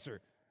going to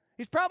answer.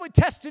 He's probably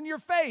testing your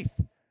faith.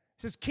 He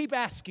says, keep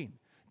asking.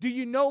 Do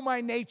you know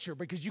my nature?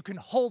 Because you can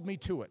hold me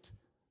to it.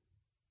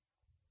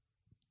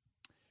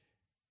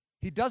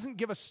 He doesn't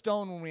give a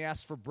stone when we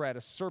ask for bread,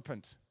 a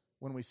serpent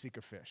when we seek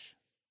a fish.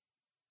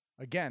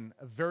 Again,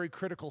 a very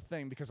critical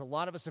thing because a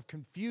lot of us have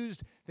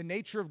confused the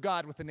nature of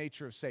God with the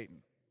nature of Satan.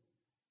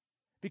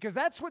 Because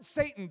that's what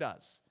Satan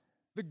does.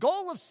 The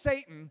goal of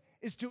Satan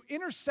is to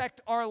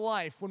intersect our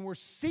life when we're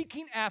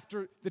seeking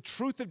after the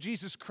truth of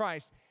Jesus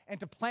Christ and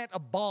to plant a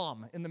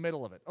bomb in the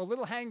middle of it. A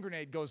little hand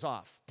grenade goes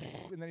off.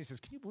 And then he says,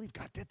 can you believe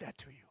God did that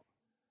to you?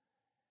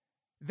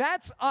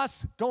 That's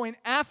us going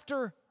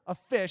after a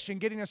fish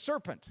and getting a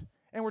serpent.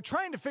 And we're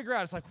trying to figure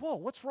out, it's like, whoa,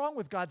 what's wrong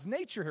with God's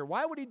nature here?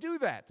 Why would he do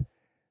that?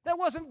 That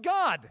wasn't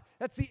God.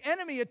 That's the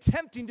enemy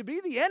attempting to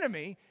be the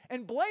enemy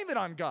and blame it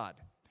on God.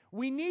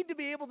 We need to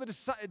be able to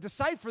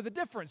decipher the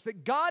difference,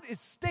 that God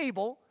is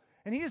stable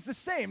and he is the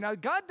same. Now,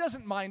 God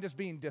doesn't mind us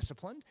being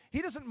disciplined.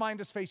 He doesn't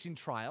mind us facing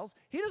trials.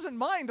 He doesn't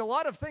mind a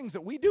lot of things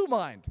that we do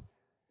mind.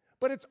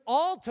 But it's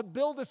all to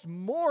build us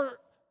more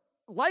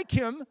like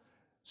him,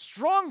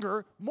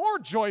 stronger, more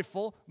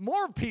joyful,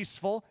 more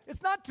peaceful.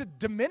 It's not to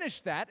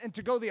diminish that and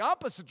to go the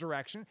opposite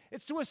direction.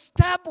 It's to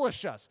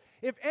establish us.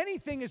 If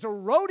anything is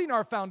eroding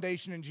our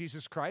foundation in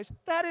Jesus Christ,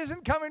 that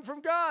isn't coming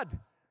from God.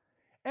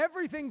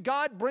 Everything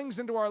God brings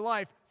into our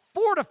life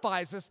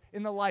fortifies us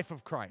in the life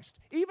of Christ.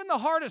 Even the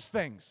hardest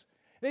things,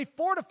 they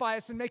fortify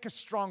us and make us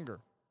stronger.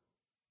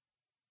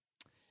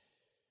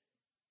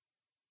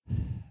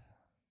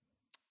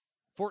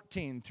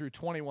 14 through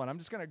 21. I'm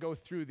just going to go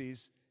through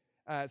these.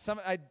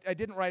 I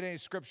didn't write any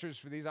scriptures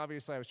for these.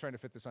 Obviously, I was trying to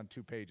fit this on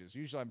 2 pages.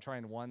 Usually I'm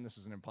trying one. This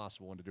is an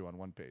impossible one to do on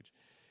 1 page.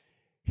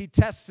 He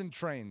tests and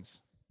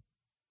trains.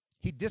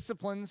 He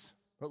disciplines,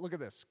 but look at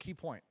this, key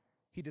point.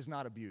 He does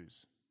not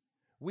abuse.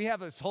 We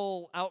have this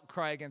whole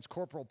outcry against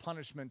corporal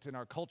punishment in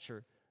our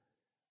culture,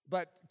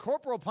 but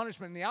corporal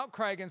punishment and the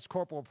outcry against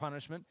corporal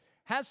punishment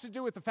has to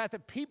do with the fact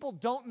that people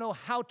don't know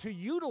how to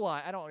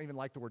utilize, I don't even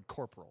like the word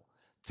corporal,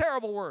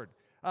 terrible word,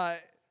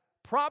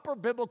 proper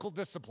biblical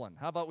discipline.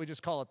 How about we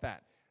just call it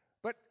that?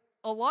 But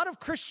a lot of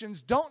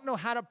Christians don't know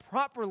how to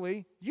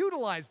properly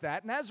utilize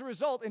that, and as a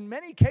result, in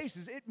many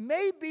cases, it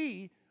may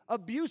be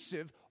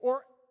abusive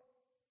or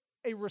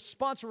a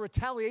response or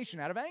retaliation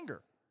out of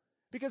anger.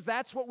 Because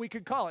that's what we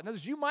could call it. Now,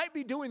 you might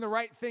be doing the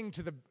right thing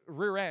to the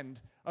rear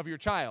end of your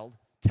child,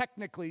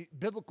 technically,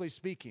 biblically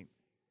speaking,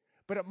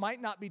 but it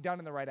might not be done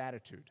in the right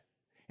attitude.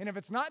 And if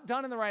it's not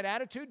done in the right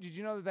attitude, did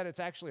you know that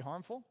it's actually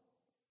harmful?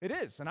 It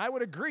is, and I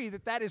would agree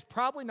that that is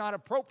probably not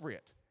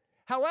appropriate.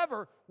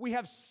 However, we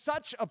have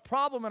such a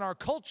problem in our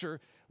culture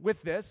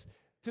with this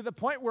to the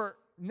point where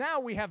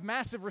now we have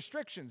massive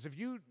restrictions. If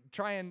you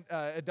try and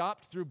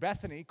adopt through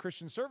Bethany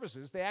Christian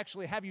Services, they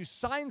actually have you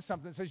sign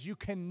something that says you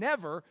can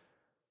never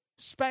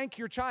spank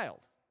your child.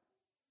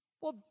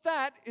 Well,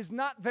 that is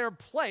not their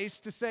place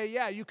to say,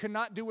 yeah, you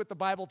cannot do what the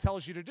Bible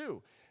tells you to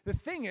do. The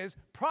thing is,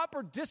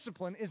 proper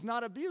discipline is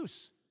not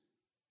abuse.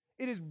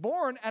 It is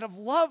born out of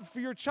love for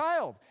your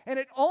child, and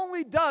it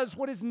only does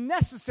what is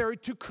necessary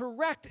to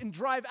correct and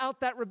drive out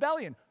that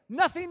rebellion.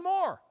 Nothing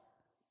more.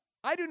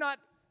 I do not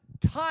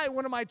tie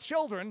one of my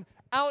children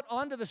out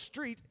onto the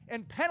street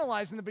and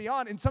penalize them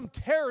beyond in some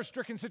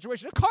terror-stricken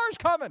situation. A car's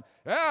coming.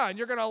 Yeah, and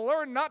you're going to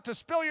learn not to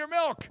spill your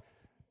milk.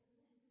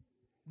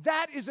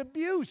 That is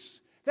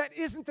abuse. That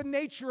isn't the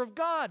nature of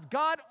God.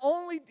 God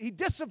he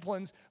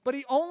disciplines, but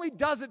he only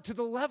does it to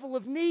the level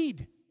of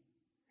need.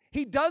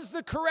 He does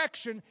the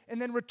correction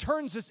and then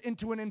returns us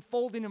into an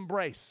enfolding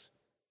embrace.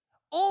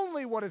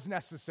 Only what is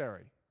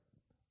necessary.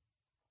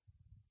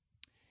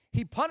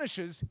 He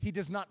punishes, he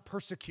does not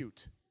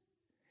persecute.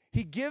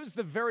 He gives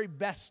the very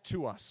best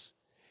to us.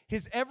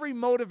 His every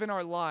motive in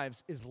our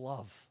lives is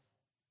love.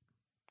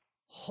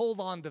 Hold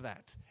on to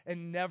that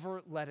and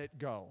never let it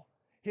go.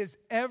 His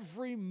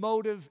every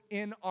motive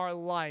in our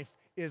life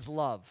is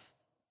love.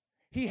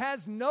 He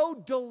has no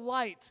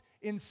delight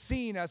in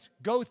seeing us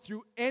go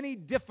through any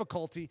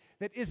difficulty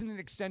that isn't an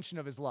extension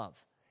of his love.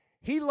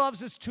 He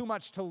loves us too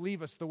much to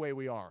leave us the way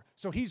we are.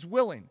 So he's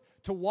willing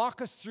to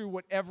walk us through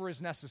whatever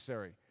is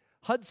necessary.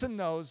 Hudson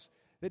knows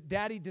that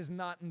Daddy does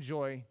not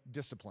enjoy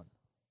discipline.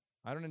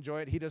 I don't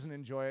enjoy it. He doesn't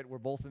enjoy it. We're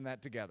both in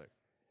that together.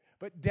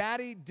 But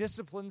Daddy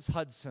disciplines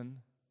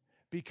Hudson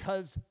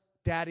because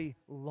Daddy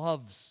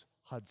loves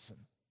Hudson.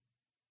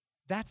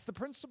 That's the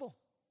principle.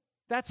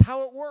 That's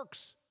how it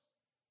works.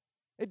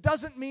 It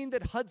doesn't mean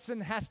that Hudson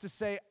has to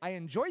say, I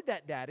enjoyed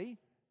that, Daddy.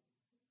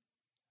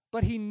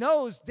 But he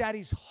knows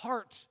Daddy's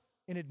heart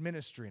in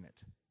administering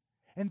it.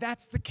 And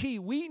that's the key.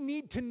 We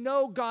need to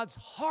know God's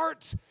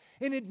heart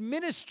in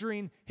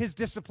administering his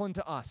discipline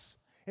to us.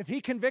 If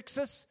he convicts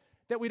us,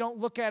 that we don't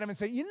look at him and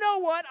say, you know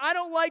what? I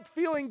don't like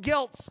feeling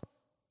guilt.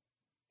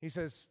 He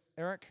says,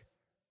 Eric,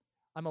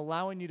 I'm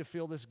allowing you to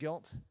feel this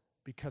guilt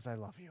because I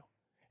love you.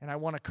 And I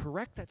want to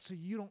correct that so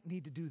you don't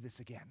need to do this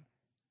again.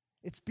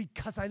 It's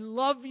because I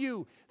love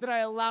you that I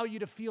allow you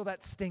to feel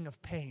that sting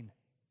of pain.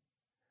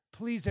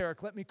 Please,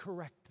 Eric, let me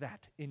correct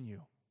that in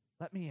you.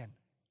 Let me in.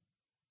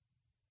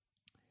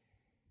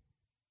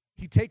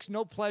 He takes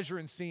no pleasure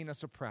in seeing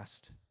us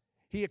oppressed.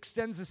 He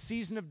extends a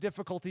season of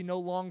difficulty no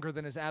longer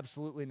than is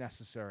absolutely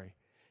necessary.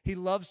 He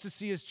loves to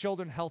see his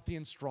children healthy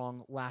and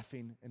strong,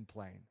 laughing and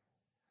playing.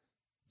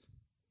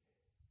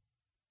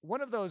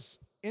 One of those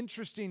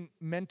interesting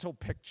mental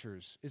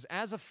pictures is,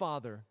 as a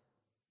father,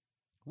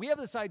 we have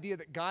this idea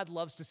that God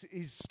loves to see,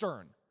 he's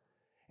stern.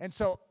 And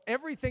so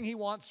everything he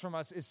wants from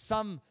us is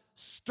some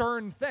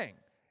stern thing.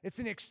 It's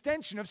an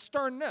extension of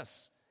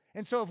sternness.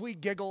 And so if we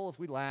giggle, if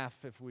we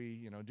laugh, if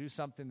we, do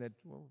something that,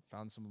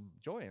 found some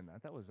joy in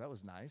that, that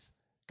was nice.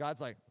 God's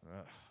like,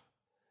 ugh,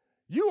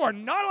 you are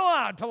not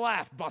allowed to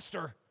laugh,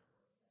 Buster.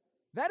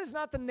 That is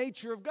not the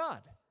nature of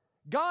God.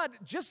 God,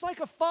 just like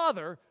a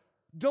father,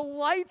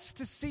 delights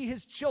to see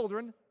his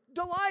children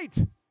delight.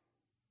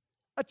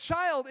 A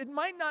child, it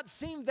might not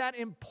seem that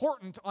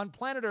important on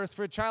planet Earth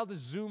for a child to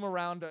zoom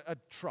around a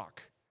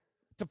truck,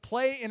 to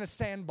play in a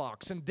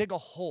sandbox and dig a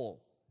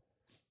hole.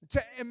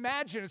 To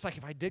imagine, it's like,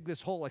 if I dig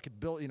this hole, I could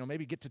build,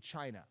 maybe get to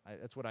China.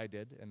 That's what I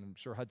did, and I'm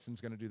sure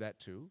Hudson's going to do that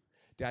too.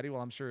 Daddy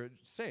will, I'm sure,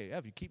 say,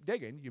 if you keep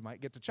digging, you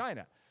might get to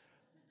China.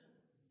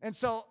 And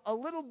so a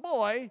little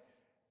boy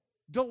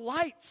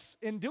delights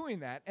in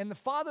doing that, and the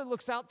father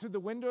looks out through the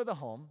window of the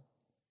home,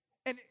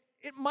 and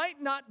it might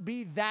not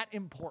be that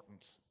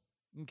important,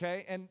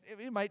 okay? And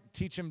it might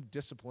teach him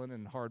discipline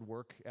and hard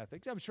work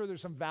ethics. I'm sure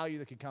there's some value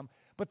that could come,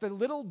 but the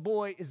little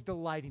boy is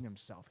delighting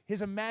himself.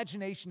 His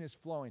imagination is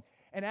flowing.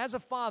 And as a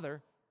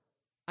father,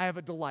 I have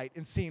a delight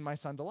in seeing my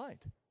son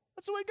delight.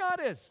 That's the way God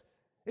is.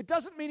 It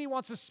doesn't mean he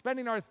wants us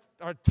spending our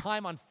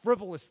time on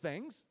frivolous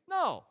things.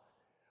 No.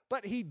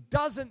 But he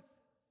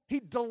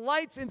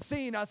delights in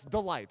seeing us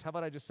delight. How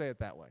about I just say it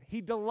that way? He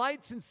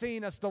delights in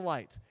seeing us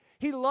delight.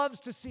 He loves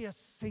to see us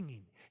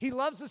singing. He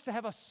loves us to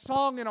have a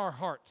song in our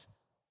heart.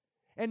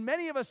 And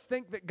many of us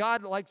think that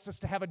God likes us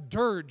to have a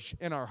dirge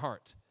in our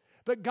heart.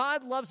 But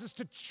God loves us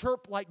to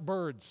chirp like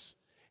birds.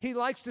 He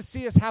likes to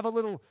see us have a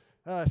little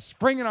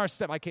spring in our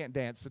step. I can't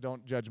dance, so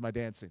don't judge my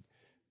dancing.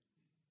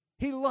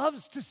 He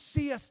loves to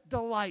see us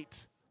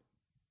delight.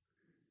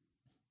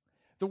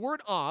 The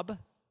word Ab,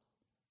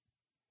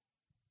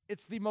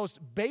 it's the most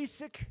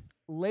basic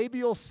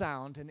labial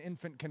sound an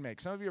infant can make.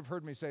 Some of you have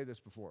heard me say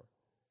this before.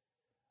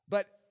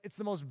 But it's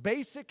the most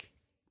basic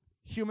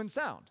human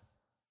sound.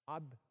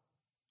 Ab,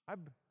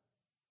 ab,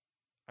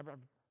 ab, ab.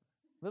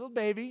 Little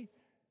baby.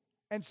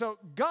 And so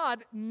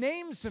God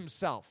names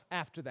himself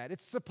after that.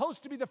 It's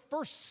supposed to be the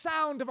first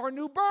sound of our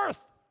new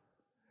birth.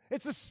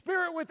 It's a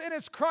spirit within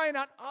us crying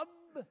out, Ab,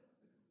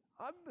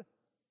 Ab.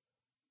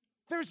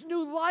 There's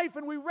new life,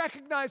 and we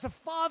recognize a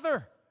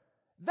father.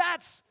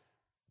 That's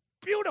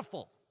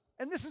beautiful.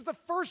 And this is the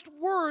first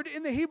word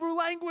in the Hebrew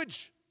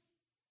language.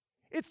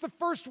 It's the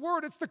first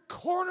word. It's the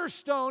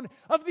cornerstone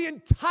of the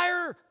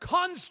entire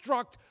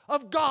construct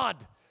of God,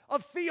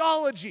 of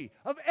theology,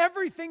 of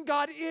everything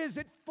God is.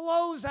 It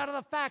flows out of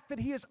the fact that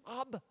he is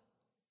Abba.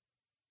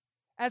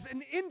 As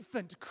an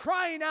infant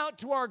crying out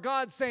to our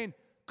God saying,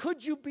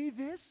 could you be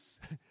this?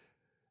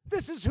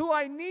 This is who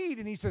I need.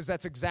 And he says,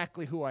 that's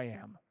exactly who I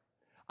am.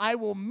 I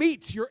will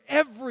meet your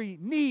every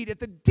need at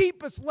the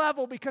deepest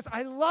level because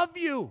I love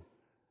you.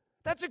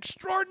 That's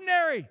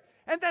extraordinary.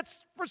 And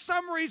that's, for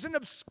some reason,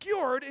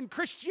 obscured in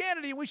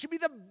Christianity. We should be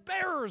the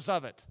bearers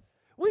of it.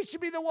 We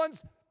should be the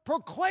ones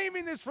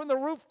proclaiming this from the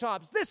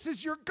rooftops. This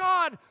is your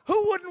God.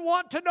 Who wouldn't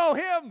want to know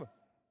him?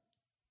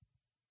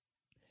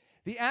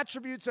 The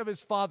attributes of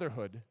his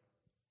fatherhood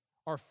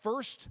are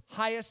first,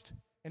 highest,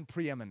 and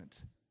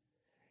preeminent.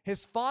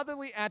 His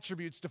fatherly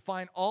attributes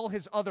define all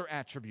his other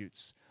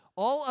attributes.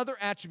 All other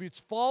attributes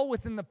fall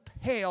within the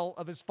pale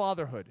of his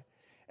fatherhood.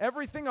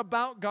 Everything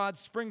about God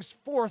springs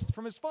forth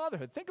from his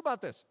fatherhood. Think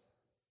about this.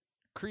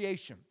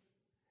 Creation.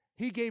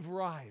 He gave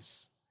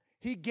rise.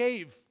 He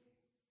gave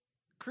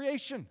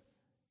creation.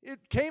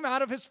 It came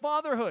out of his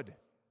fatherhood.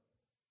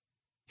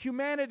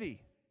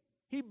 Humanity.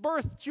 He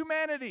birthed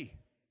humanity.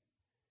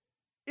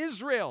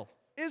 Israel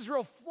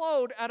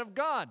flowed out of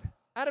God,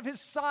 out of his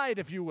side,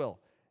 if you will.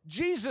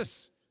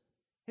 Jesus,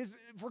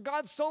 for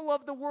God so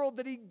loved the world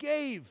that he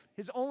gave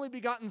his only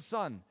begotten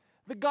Son.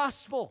 The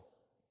gospel,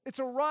 it's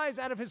a rise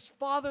out of his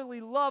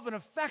fatherly love and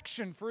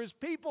affection for his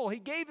people. He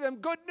gave them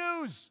good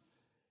news.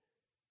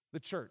 The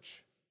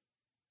church.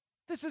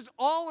 This is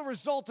all a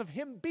result of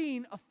him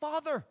being a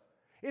father.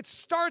 It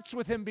starts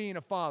with him being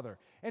a father.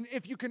 And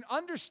if you can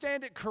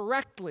understand it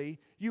correctly,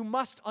 you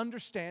must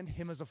understand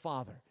him as a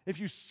father. If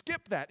you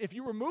skip that, if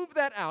you remove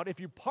that out, if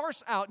you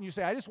parse out and you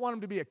say, I just want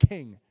him to be a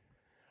king.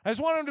 I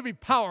just want him to be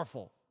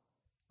powerful.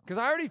 Because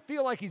I already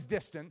feel like he's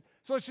distant.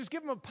 So let's just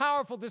give him a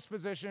powerful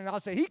disposition and I'll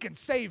say, he can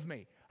save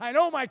me. I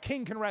know my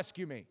king can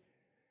rescue me.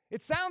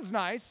 It sounds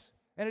nice,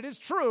 and it is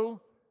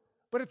true,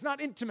 but it's not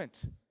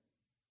intimate.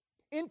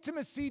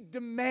 Intimacy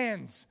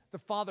demands the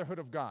fatherhood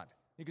of God.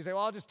 You can say,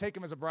 well, I'll just take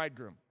him as a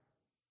bridegroom.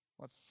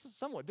 Well, it's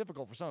somewhat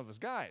difficult for some of us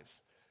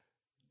guys.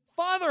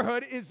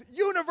 Fatherhood is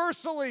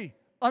universally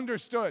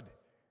understood.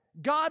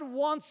 God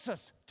wants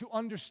us to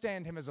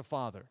understand him as a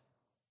father.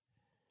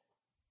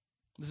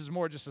 This is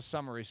more just a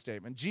summary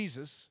statement.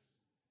 Jesus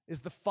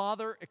is the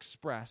Father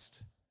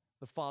expressed,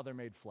 the Father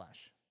made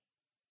flesh.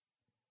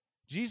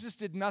 Jesus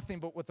did nothing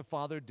but what the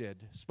Father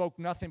did, spoke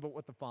nothing but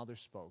what the Father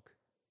spoke.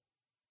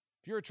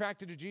 If you're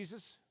attracted to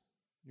Jesus,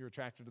 you're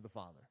attracted to the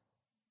Father.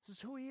 This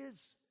is who he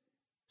is.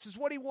 This is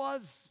what he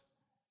was,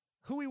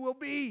 who he will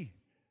be.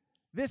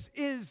 This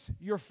is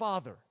your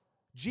Father.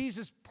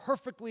 Jesus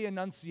perfectly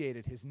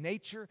enunciated his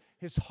nature,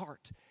 his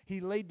heart. He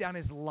laid down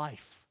his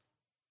life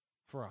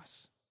for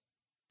us.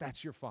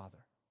 That's your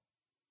Father.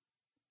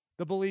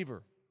 The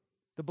believer.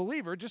 The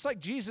believer, just like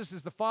Jesus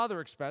is the Father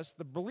expressed,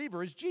 the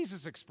believer is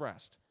Jesus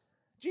expressed.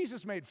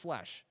 Jesus made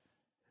flesh.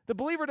 The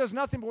believer does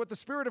nothing but what the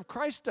Spirit of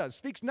Christ does,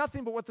 speaks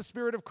nothing but what the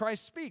Spirit of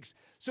Christ speaks.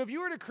 So if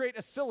you were to create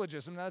a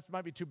syllogism, that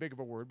might be too big of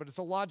a word, but it's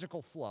a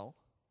logical flow.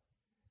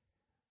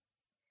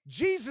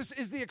 Jesus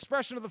is the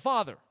expression of the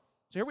Father.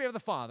 So here we have the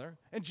Father,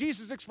 and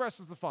Jesus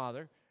expresses the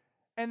Father,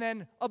 and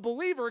then a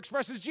believer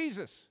expresses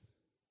Jesus,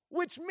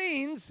 which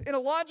means, in a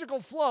logical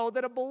flow,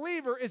 that a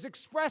believer is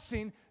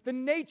expressing the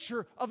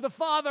nature of the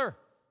Father.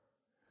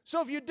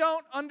 So if you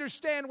don't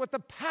understand what the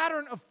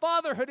pattern of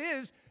fatherhood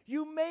is,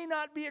 you may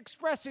not be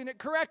expressing it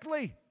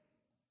correctly.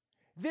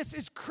 This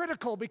is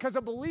critical because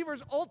a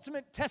believer's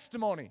ultimate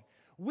testimony,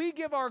 we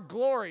give our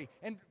glory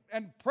and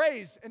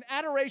praise and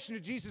adoration to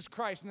Jesus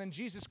Christ, and then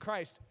Jesus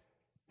Christ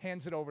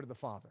hands it over to the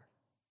Father.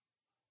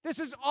 This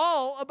is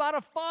all about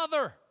a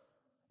father.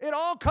 It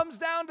all comes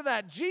down to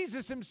that.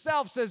 Jesus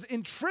himself says,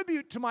 in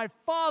tribute to my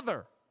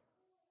Father.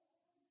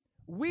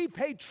 We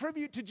pay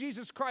tribute to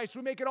Jesus Christ.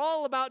 We make it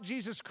all about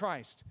Jesus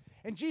Christ.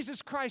 And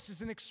Jesus Christ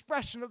is an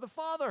expression of the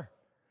Father.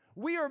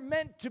 We are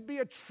meant to be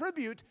a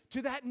tribute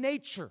to that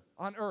nature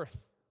on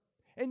earth.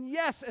 And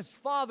yes, as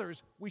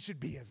fathers, we should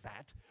be as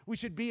that. We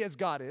should be as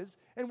God is.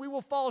 And we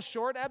will fall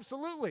short,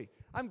 absolutely.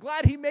 I'm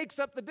glad he makes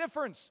up the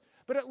difference.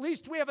 But at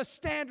least we have a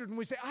standard and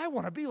we say, I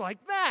want to be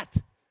like that.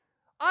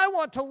 I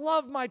want to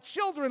love my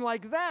children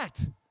like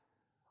that.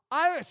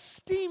 I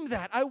esteem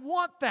that. I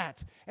want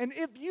that. And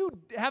if you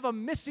have a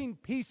missing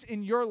piece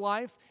in your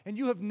life and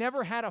you have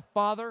never had a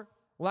father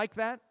like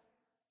that,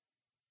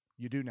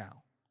 you do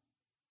now.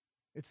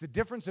 It's the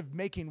difference of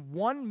making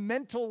one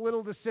mental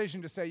little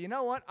decision to say, you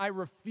know what? I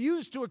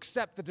refuse to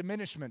accept the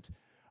diminishment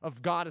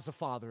of God as a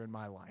father in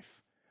my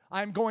life.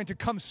 I'm going to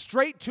come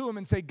straight to him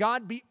and say,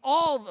 God, be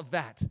all of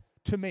that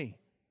to me.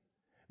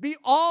 Be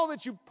all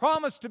that you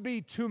promised to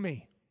be to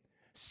me.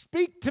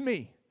 Speak to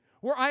me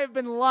where I have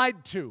been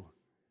lied to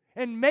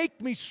and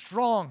make me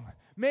strong.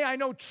 May I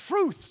know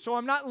truth so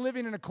I'm not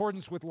living in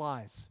accordance with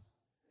lies.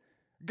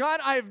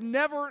 God, I have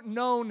never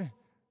known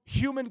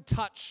human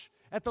touch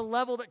at the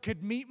level that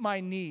could meet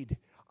my need.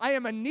 I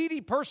am a needy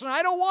person.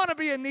 I don't want to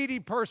be a needy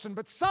person,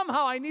 but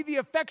somehow I need the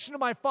affection of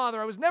my Father.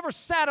 I was never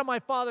sat on my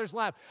Father's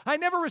lap. I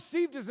never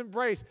received his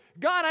embrace.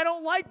 God, I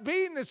don't like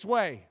being this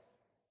way.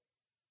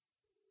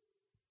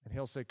 And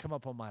he'll say, come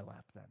up on my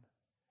lap then,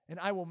 and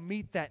I will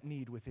meet that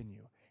need within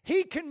you.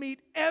 He can meet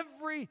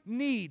every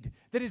need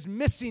that is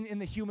missing in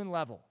the human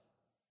level.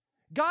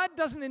 God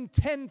doesn't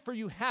intend for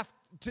you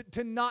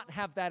to not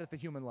have that at the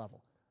human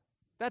level.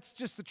 That's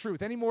just the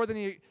truth, any more than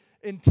he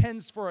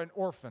intends for an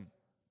orphan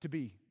to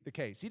be the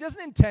case. He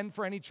doesn't intend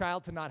for any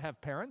child to not have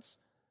parents.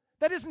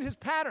 That isn't his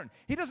pattern.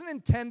 He doesn't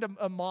intend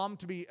a mom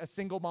to be a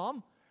single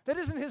mom. That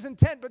isn't his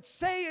intent. But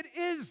say it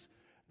is,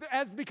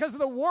 as because of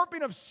the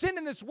warping of sin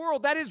in this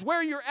world, that is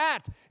where you're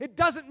at. It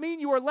doesn't mean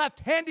you are left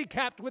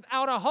handicapped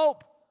without a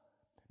hope.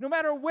 No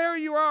matter where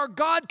you are,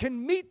 God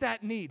can meet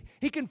that need.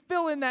 He can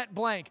fill in that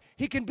blank.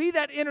 He can be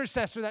that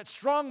intercessor, that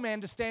strong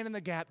man to stand in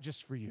the gap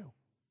just for you.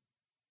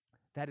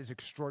 That is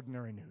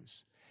extraordinary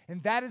news.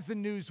 And that is the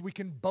news we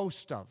can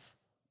boast of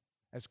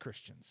as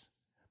Christians.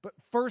 But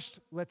first,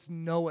 let's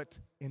know it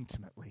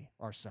intimately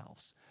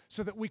ourselves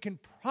so that we can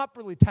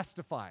properly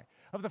testify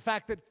of the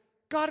fact that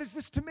God is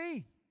this to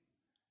me.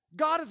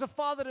 God is a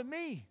father to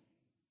me.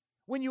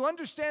 When you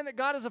understand that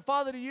God is a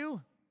father to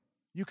you,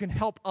 you can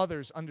help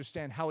others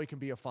understand how he can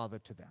be a father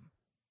to them.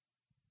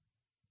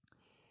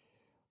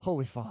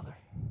 Holy Father,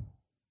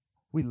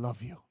 we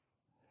love you.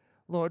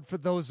 Lord, for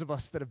those of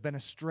us that have been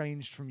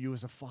estranged from you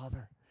as a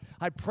father,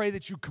 I pray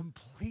that you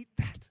complete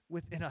that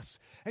within us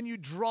and you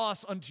draw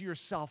us unto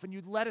yourself and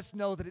you let us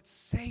know that it's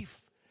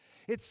safe.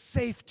 It's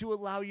safe to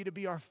allow you to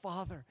be our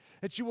Father,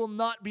 that you will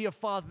not be a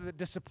father that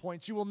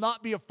disappoints. You will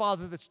not be a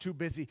father that's too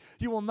busy.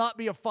 You will not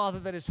be a father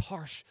that is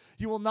harsh.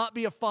 You will not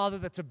be a father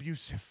that's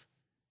abusive.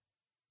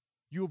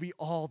 You will be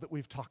all that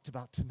we've talked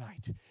about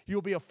tonight. You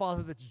will be a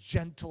father that's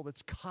gentle,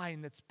 that's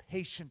kind, that's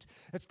patient,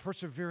 that's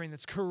persevering,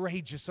 that's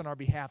courageous on our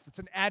behalf, that's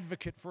an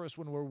advocate for us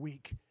when we're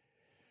weak.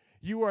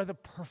 You are the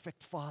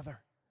perfect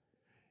Father.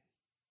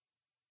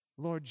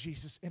 Lord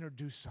Jesus,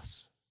 introduce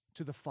us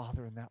to the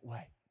Father in that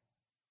way.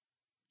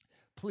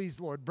 Please,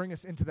 Lord, bring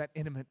us into that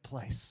intimate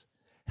place.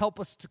 Help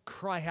us to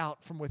cry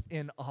out from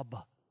within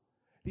Abba,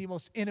 the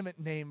most intimate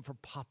name for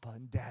Papa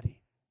and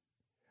Daddy.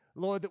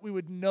 Lord, that we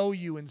would know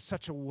you in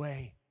such a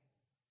way,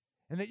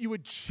 and that you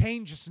would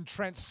change us and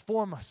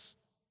transform us,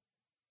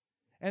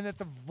 and that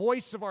the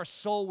voice of our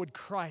soul would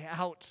cry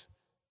out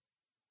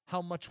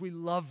how much we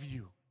love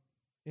you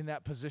in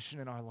that position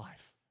in our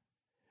life.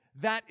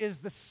 That is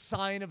the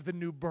sign of the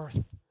new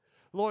birth.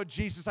 Lord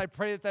Jesus, I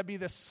pray that be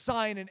the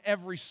sign in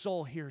every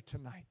soul here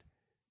tonight.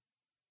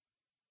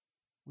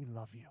 We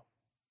love you,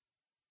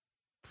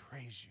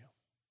 praise you,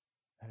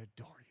 and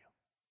adore you.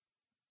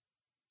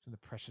 It's in the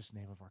precious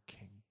name of our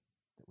King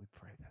that we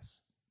pray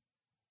this.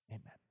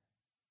 Amen.